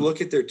 like if you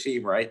look at their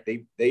team, right,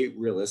 they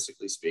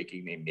realistically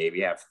speaking, they maybe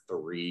have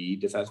 3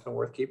 defensemen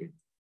worth keeping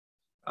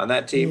on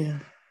that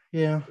team.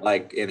 Yeah.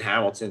 Like in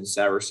Hamilton,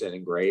 Severson,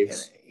 and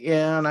Graves.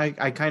 Yeah, and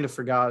I kind of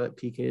forgot that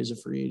PK is a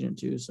free agent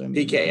too. So I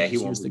mean, PK, yeah, he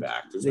won't be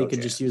back. They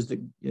could just use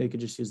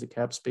the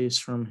cap space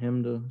from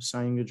him to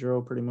sign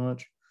Gaudreau pretty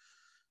much.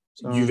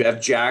 So you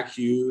have Jack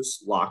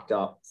Hughes locked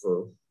up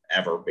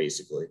forever,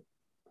 basically.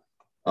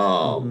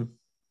 You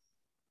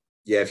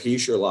have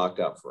Hischier locked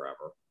up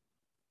forever.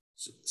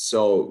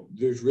 So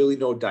there's really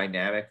no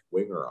dynamic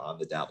winger on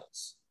the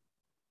Devils.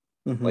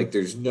 Like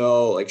there's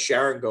no like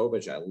Sharon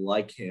Govich. I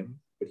like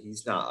him, but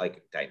he's not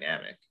like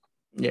dynamic.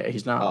 Yeah,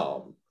 he's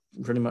not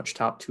pretty much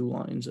top 2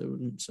 lines, I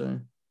wouldn't say.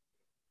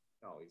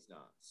 No, he's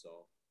not.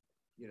 So,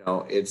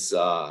 it's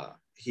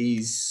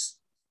he's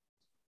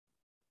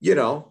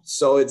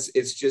so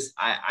it's just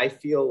I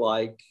feel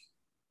like,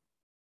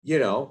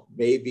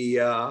 maybe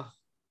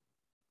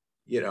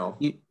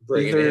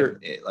bringing him,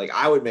 like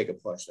I would make a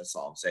push. That's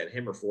all I'm saying.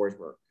 Him or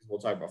Forsberg. We'll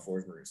talk about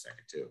Forsberg in a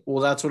second too.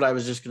 Well, that's what I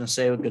was just gonna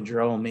say with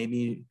Gaudreau.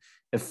 Maybe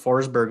if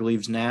Forsberg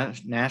leaves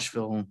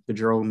Nashville,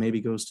 Gaudreau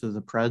maybe goes to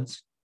the Preds.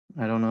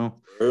 I don't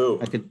know.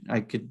 True. I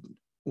could.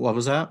 What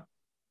was that?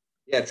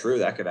 Yeah, true.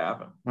 That could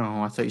happen.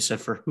 Oh, I thought you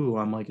said for who?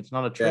 I'm like, it's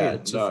not a trade.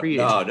 It's a free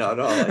agent. No.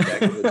 Like, that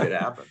could legit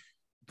happen.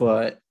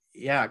 But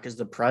yeah, because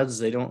the Preds,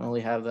 they don't really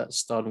have that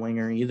stud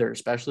winger either,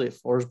 especially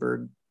if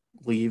Forsberg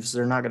leaves.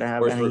 They're not going to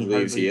have Forsberg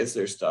leaves. He is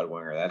their stud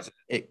winger. That's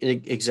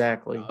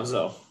exactly.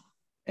 So.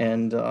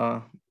 And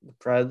the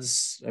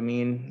Preds, I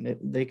mean,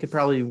 they could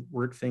probably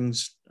work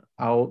things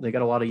out. They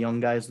got a lot of young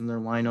guys in their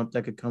lineup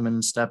that could come in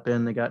and step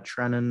in. They got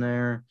Trent in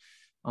there.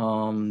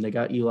 They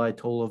got Eli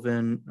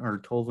Tolvanen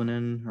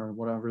or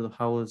whatever the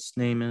hell his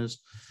name is.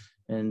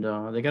 And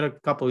they got a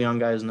couple of young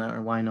guys in that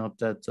lineup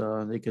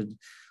that they could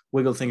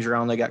wiggle things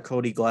around. They got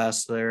Cody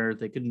Glass there.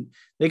 They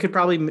could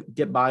probably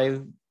get by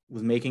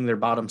with making their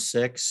bottom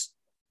 6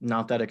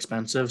 not that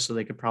expensive, so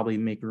they could probably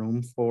make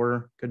room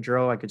for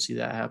Gaudreau. I could see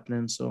that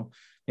happening. So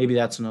maybe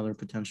that's another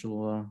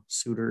potential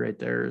suitor right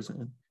there is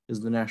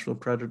the Nashville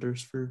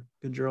Predators for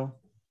Gaudreau.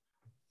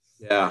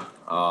 Yeah.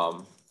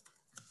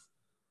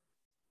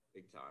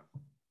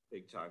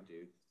 Big time,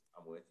 dude.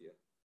 I'm with you.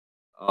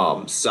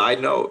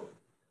 Side note,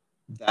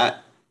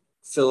 that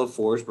Philip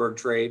Forsberg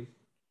trade,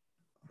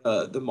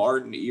 the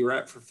Martin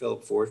Erat for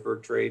Philip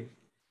Forsberg trade,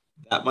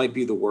 that might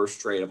be the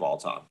worst trade of all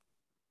time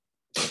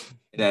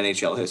in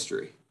NHL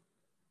history.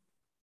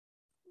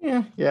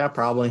 Yeah,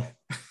 probably.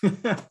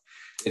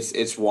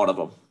 It's one of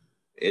them.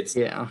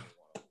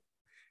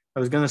 I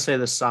was gonna say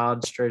the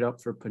Sod straight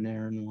up for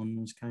Panarin one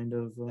was kind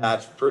of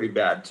that's pretty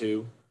bad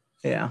too.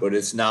 Yeah, but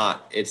it's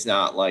not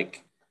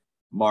like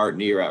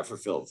Martin Erat for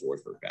Philip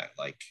Forsberg bad.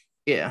 Like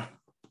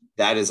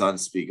that is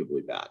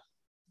unspeakably bad.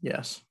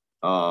 Yes.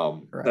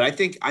 But I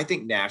think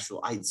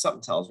Nashville.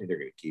 Something tells me they're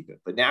going to keep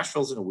it. But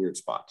Nashville's in a weird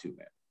spot too,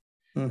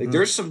 man. Like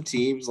there's some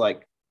teams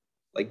like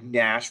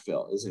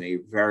Nashville is in a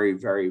very,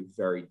 very,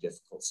 very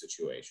difficult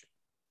situation.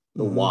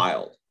 The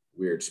Wild,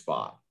 weird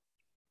spot.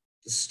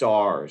 The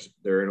Stars,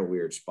 they're in a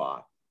weird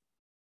spot.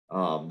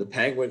 The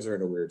Penguins are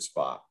in a weird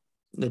spot.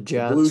 The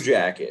Jets, the Blue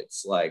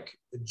Jackets, like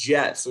the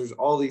Jets. There's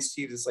all these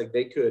teams. It's like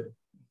they could,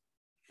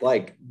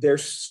 like they're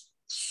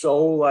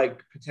so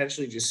like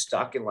potentially just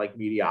stuck in like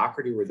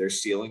mediocrity where their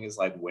ceiling is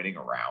like winning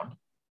around.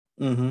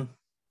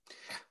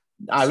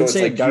 I would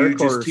say like, a dark horse.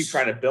 Do you just keep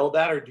trying to build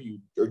that, or do you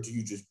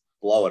just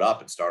blow it up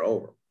and start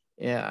over?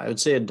 Yeah, I would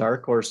say a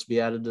dark horse to be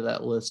added to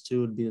that list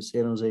too would be the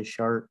San Jose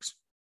Sharks.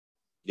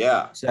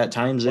 Yeah. So at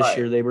times this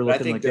year they were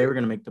looking like they were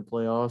going to make the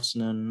playoffs,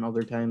 and then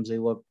other times they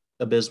look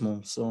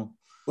abysmal. So,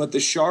 but the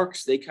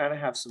Sharks, they kind of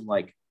have some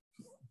like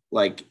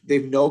they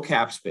have no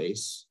cap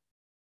space.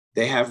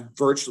 They have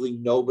virtually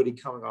nobody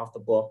coming off the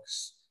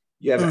books.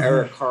 You have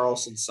Erik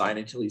Karlsson signed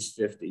until he's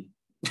 50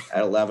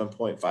 at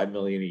 $11.5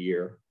 million a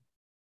year.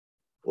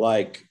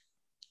 Like,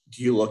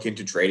 do you look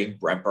into trading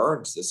Brent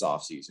Burns this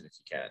offseason if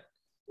you can?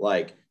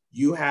 Like,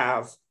 you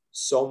have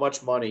so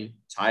much money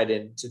tied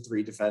into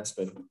 3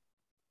 defensemen.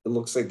 It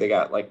looks like they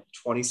got like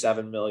almost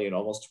 $27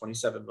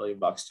 million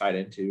bucks tied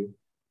into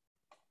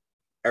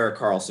Erik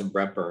Karlsson,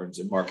 Brent Burns,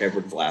 and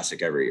Marc-Edouard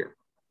Vlasic every year.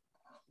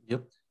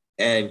 Yep.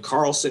 And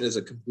Karlsson is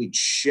a complete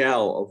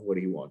shell of what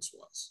he once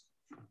was.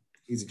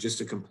 He's just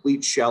a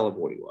complete shell of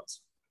what he was.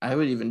 I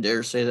would even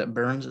dare say that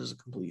Burns is a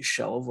complete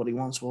shell of what he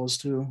once was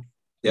too.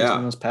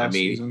 Yeah.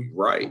 Season.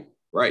 Right.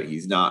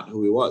 He's not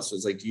who he was. So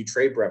it's like, do you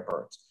trade Brent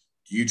Burns?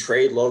 Do you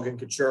trade Logan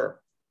Couture?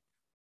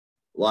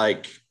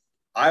 Like,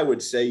 I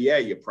would say, yeah,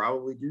 you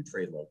probably do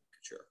trade Logan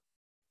Couture.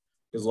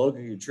 Because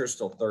Logan Couture is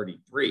still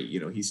 33.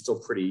 He's still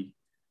pretty,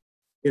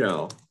 pretty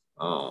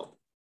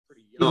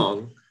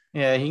young.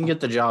 Yeah, he can get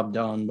the job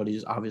done, but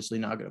he's obviously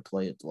not going to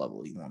play at the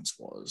level he once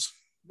was.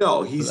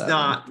 No, he's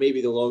not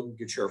maybe the Logan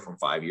Couture from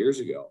 5 years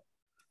ago.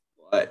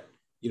 But,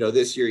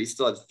 this year he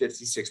still has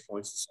 56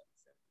 points in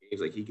 77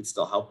 games. Like, he can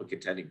still help a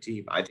contending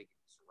team. I think if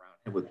you surround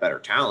him with better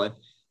talent,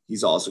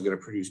 he's also going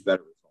to produce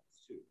better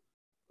results too.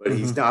 But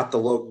he's not the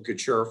Logan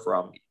Couture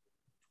from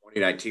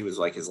 2019 was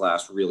like his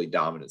last really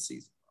dominant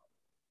season.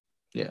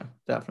 Yeah,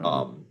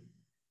 definitely.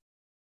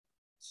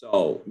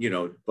 So,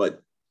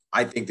 but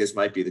I think this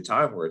might be the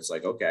time where it's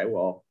like, okay,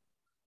 well,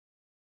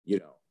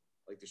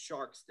 like the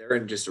Sharks, they're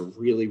in just a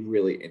really,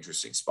 really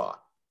interesting spot.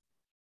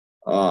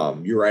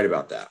 You're right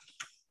about that.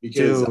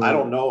 Because I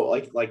don't know,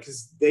 like,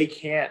 because they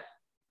can't,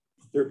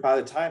 by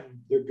the time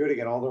they're good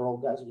again, all their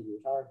old guys are going to be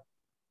retired.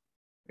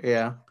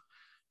 Yeah.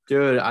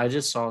 Dude, I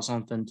just saw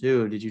something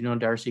too. Did you know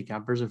Darcy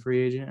Kemper's a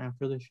free agent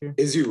after this year?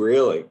 Is he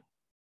really?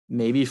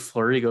 Maybe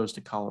Fleury goes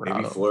to Colorado.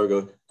 Maybe Fleury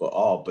goes, but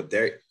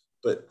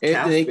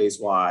cap space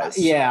wise.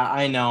 Yeah,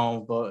 I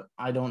know, but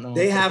I don't know.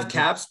 They have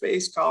cap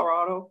space,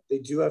 Colorado. They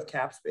do have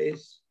cap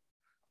space,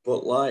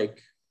 but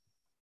like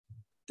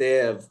they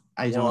have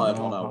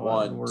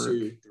one,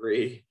 2,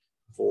 3,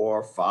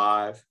 4,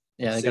 5.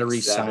 Yeah, they got to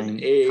re-sign.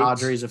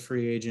 Padres a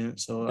free agent,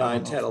 so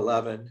 9, 10,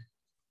 11,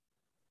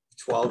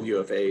 12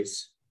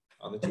 UFAs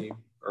on the team,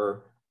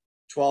 or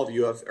 10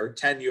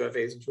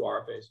 UFAs and 2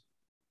 RFAs.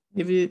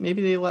 Maybe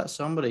they let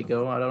somebody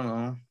go. I don't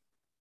know.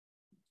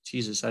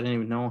 Jesus, I didn't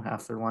even know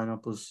half their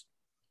lineup was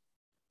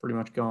pretty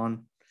much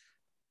gone.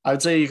 I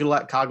would say you could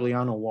let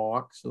Cogliano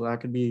walk, so that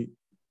could be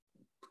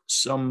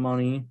some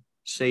money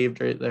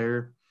saved right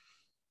there.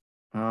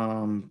 They're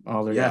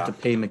gonna have to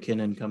pay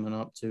McKinnon coming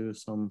up too.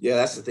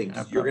 That's the thing.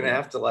 You're gonna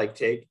have to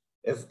take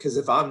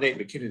if I'm Nate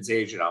McKinnon's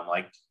agent, I'm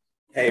like,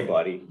 hey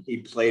buddy, he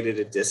played at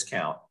a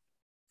discount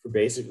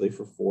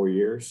for 4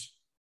 years.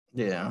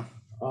 Yeah.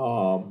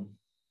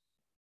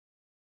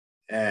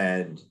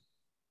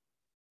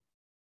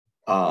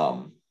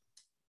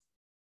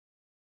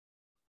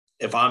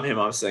 If I'm him,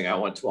 I'm saying I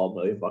want $12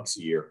 million a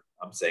year.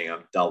 I'm saying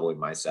I'm doubling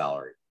my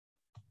salary.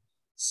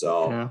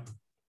 So, yeah.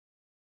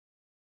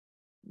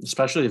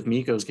 Especially if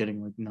Mikko's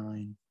getting like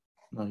 9,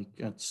 like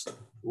that's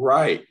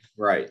right.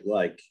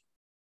 Like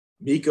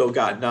Mikko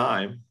got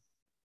 9.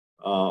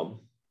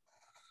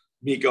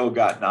 Mikko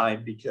got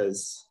 9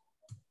 because,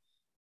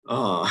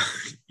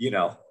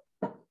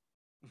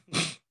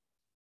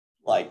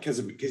 like because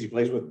he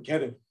plays with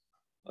McKinnon.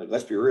 Like,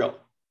 let's be real.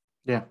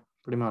 Yeah,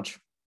 pretty much.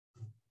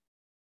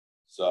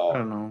 So I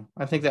don't know.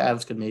 I think the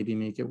Avs could maybe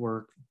make it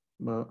work,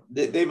 but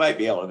they might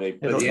be able to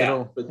make. But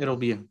it'll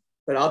be.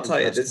 But I'll tell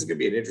you, this is going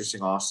to be an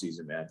interesting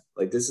offseason, man.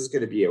 Like, this is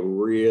going to be a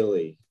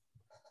really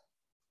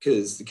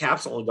because the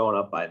cap's only going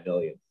up by $1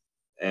 million,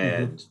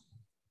 and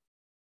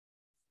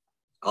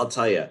I'll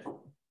tell you,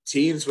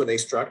 teams when they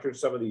structured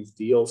some of these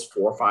deals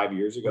 4 or 5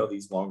 years ago,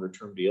 these longer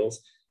term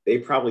deals, they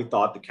probably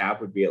thought the cap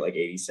would be at like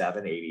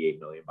 87, 88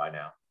 million by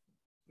now.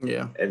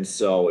 Yeah. And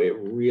so it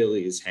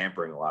really is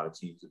hampering a lot of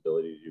teams'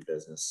 ability to do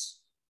business.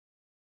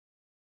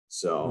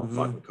 So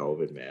fucking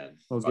COVID, man.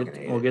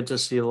 We'll get to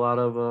see a lot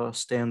of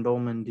Stan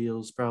Bowman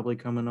deals probably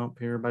coming up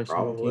here by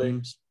some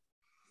teams.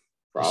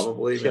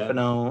 Probably shipping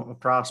out a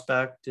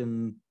prospect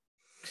and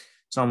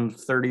some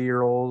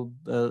 30-year-old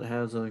that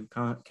has a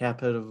cap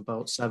hit of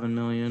about $7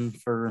 million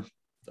for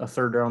a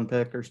 3rd-round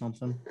pick or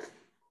something.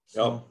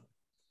 So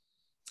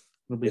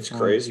it's fun.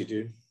 Crazy,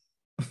 dude.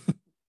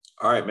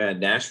 All right,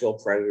 man. Nashville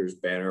Predators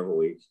banner of the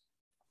week.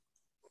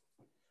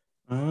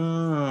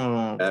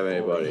 Oh, have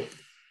anybody?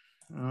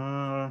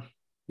 Do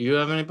you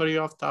have anybody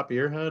off the top of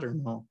your head or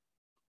no?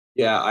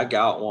 Yeah, I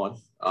got one.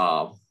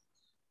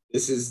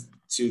 This is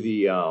to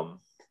the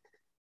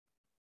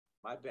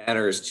my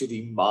banner is to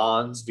the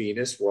Mons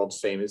Venus, world's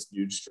famous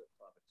nude strip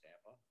club in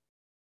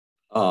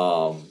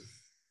Tampa.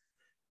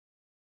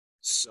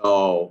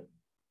 So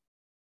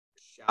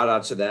shout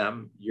out to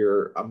them.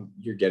 You're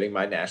getting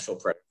my Nashville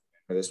Predators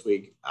banner this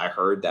week. I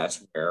heard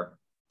that's where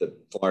the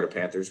Florida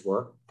Panthers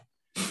were.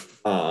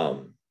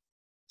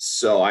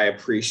 So I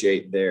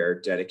appreciate their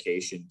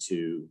dedication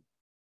to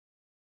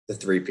the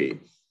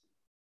 3-peat.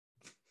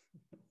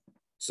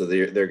 So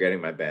they're getting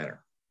my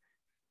banner.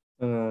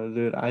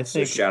 Dude, I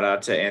think so shout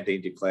out to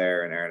Anthony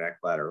Duclair and Aaron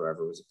Ekblad or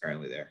whoever was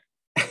apparently there.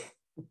 I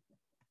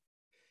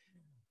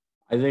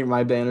think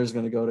my banner is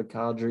going to go to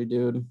Kadri,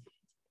 dude.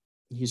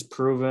 He's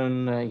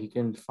proven that he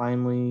can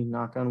finally,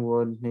 knock on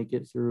wood, make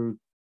it through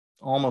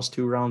almost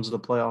 2 rounds of the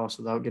playoffs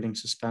without getting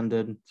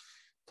suspended.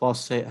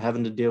 Plus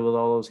having to deal with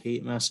all those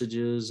hate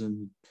messages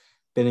and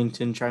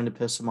Binnington trying to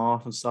piss him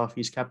off and stuff.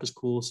 He's kept his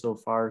cool so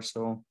far.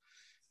 So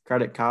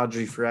credit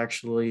Kadri for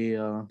actually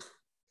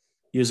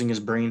using his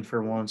brain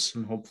for once,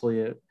 and hopefully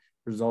it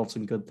results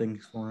in good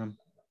things for him.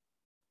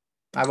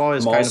 I've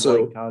always kind of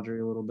liked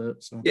Kadri a little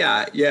bit. So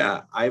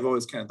yeah. I've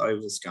always kind of thought he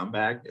was a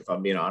scumbag, if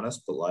I'm being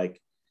honest. But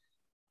like,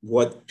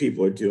 what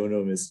people are doing to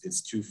him is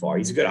too far.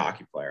 He's a good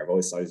hockey player. I've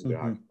always thought he's a good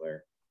hockey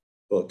player.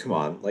 But come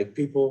on, like,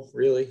 people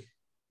really.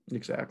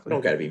 Exactly. We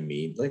don't got to be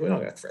mean. Like, we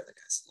don't got to threaten the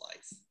guy's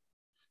life.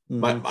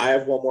 I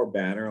have one more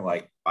banner.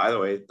 Like, by the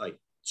way, like,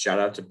 shout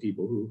out to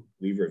people who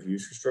leave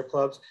reviews for strip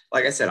clubs.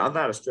 Like I said, I'm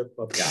not a strip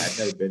club guy. I've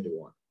never been to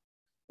one.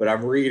 But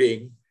I'm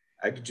reading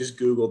I could just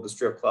Google the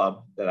strip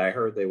club that I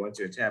heard they went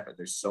to in Tampa.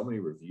 There's so many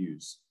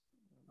reviews.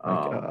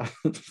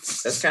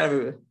 That's kind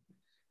of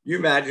you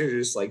imagine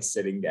just like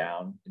sitting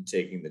down and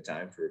taking the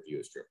time to review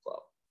a strip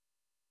club.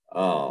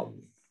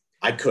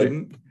 I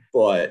couldn't,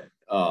 but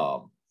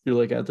you're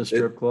like at the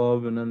strip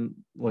club, and then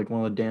like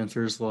one of the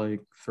dancers like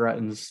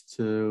threatens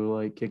to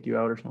like kick you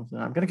out or something.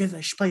 I'm gonna get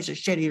this place a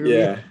shitty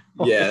review.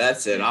 Yeah,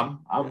 that's it. I'm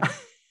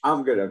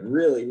gonna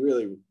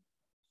really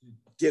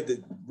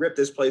rip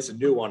this place a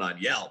new one on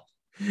Yelp.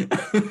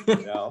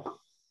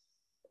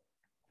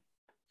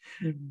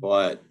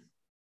 But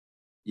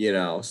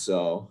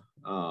so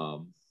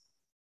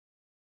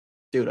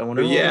dude, I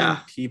wonder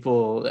if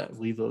people that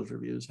leave those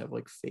reviews have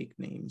like fake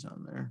names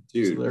on there.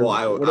 Dude, so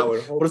I would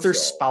hope what if their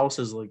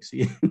spouses like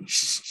see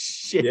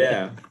shit?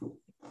 Yeah.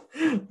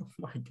 Oh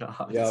my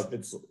God. Yeah,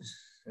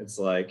 it's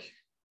like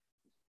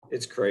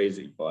it's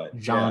crazy, but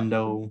John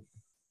Doe.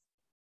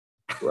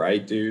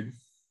 Right, dude.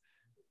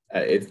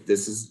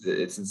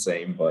 It's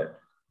insane, but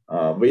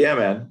yeah,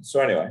 man.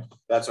 So anyway,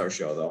 that's our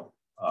show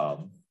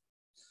though.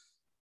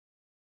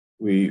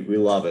 We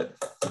love it.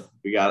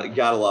 We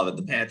gotta love it.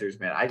 The Panthers,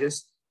 man.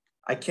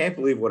 I can't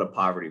believe what a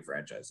poverty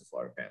franchise the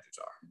Florida Panthers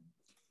are.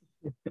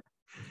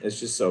 It's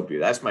just so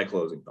beautiful. That's my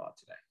closing thought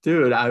today.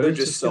 Dude, They're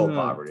just so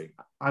poverty.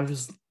 I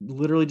was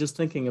literally just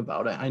thinking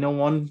about it. I know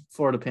one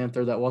Florida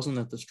Panther that wasn't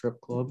at the strip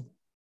club.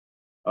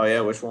 Oh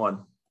yeah, which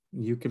one?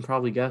 You can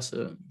probably guess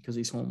it because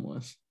he's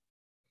homeless.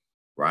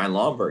 Ryan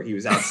Lomberg. He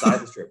was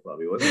outside the strip club.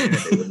 He wasn't in it.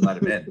 They wouldn't let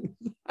him in.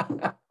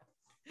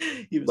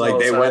 He was like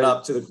outside. They went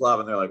up to the club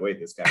and they're like, "Wait,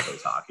 this guy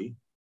plays hockey."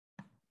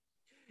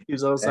 He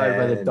was outside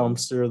by the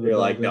dumpster. They're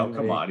like, "No,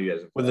 come on, he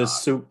doesn't." With a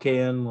soup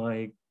can,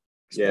 like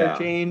spare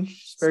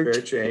change.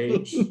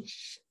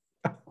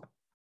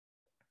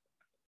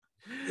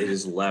 They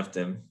just left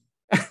him.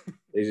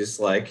 They just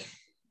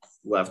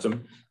left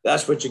him.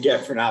 That's what you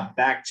get for not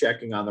back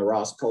checking on the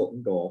Ross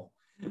Colton goal.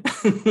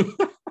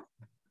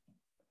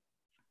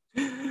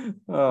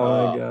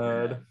 Oh my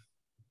God. Man.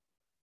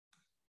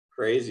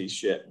 Crazy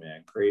shit,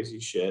 man. Crazy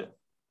shit.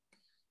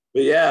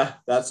 But yeah,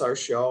 that's our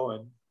show.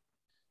 And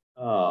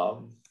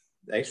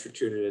thanks for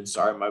tuning in.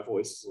 Sorry, my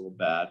voice is a little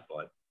bad,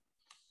 but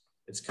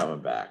it's coming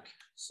back.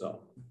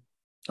 So.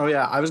 Oh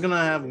yeah, I was gonna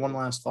have one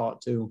last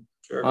thought too.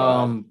 Sure.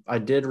 I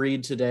did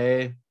read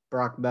today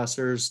Brock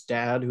Besser's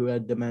dad, who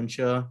had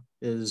dementia,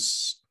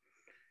 is,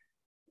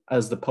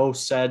 as the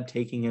post said,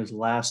 taking his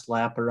last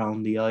lap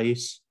around the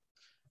ice.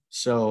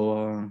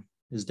 So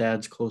his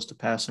dad's close to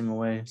passing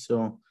away.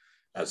 So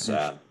that's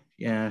sad.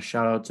 Yeah,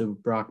 shout out to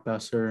Brock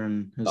Besser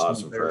and his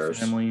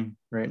family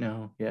right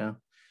now. Yeah,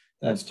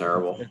 that's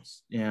terrible.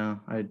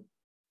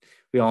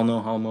 We all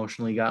know how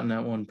emotional he got in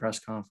that one press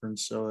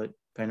conference. So it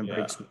kind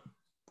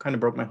of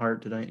broke my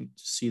heart tonight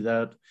to see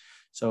that.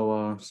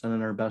 So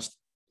sending our best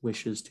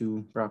wishes to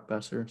Brock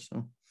Besser.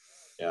 So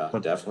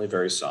but definitely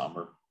very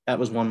somber. That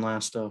was one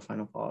last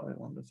final thought I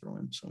wanted to throw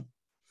in. So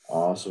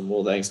awesome.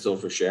 Well, thanks still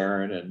for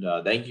sharing, and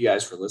thank you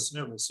guys for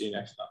listening. We'll see you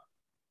next time.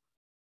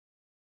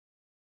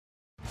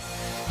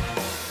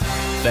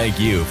 Thank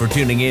you for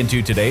tuning in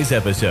to today's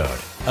episode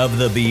of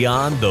the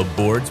Beyond the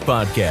Boards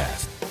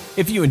podcast.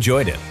 If you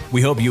enjoyed it,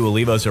 we hope you will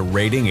leave us a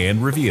rating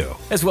and review,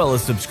 as well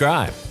as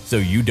subscribe so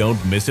you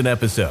don't miss an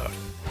episode.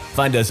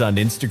 Find us on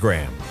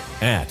Instagram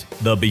at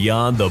the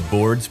Beyond the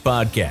Boards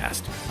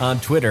podcast,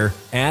 on Twitter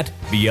at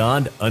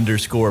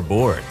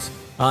Beyond_boards,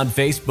 on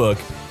Facebook,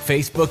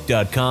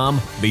 Facebook.com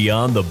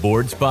Beyond the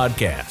Boards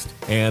podcast,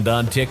 and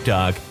on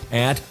TikTok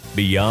at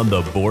Beyond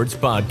the Boards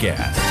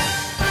podcast.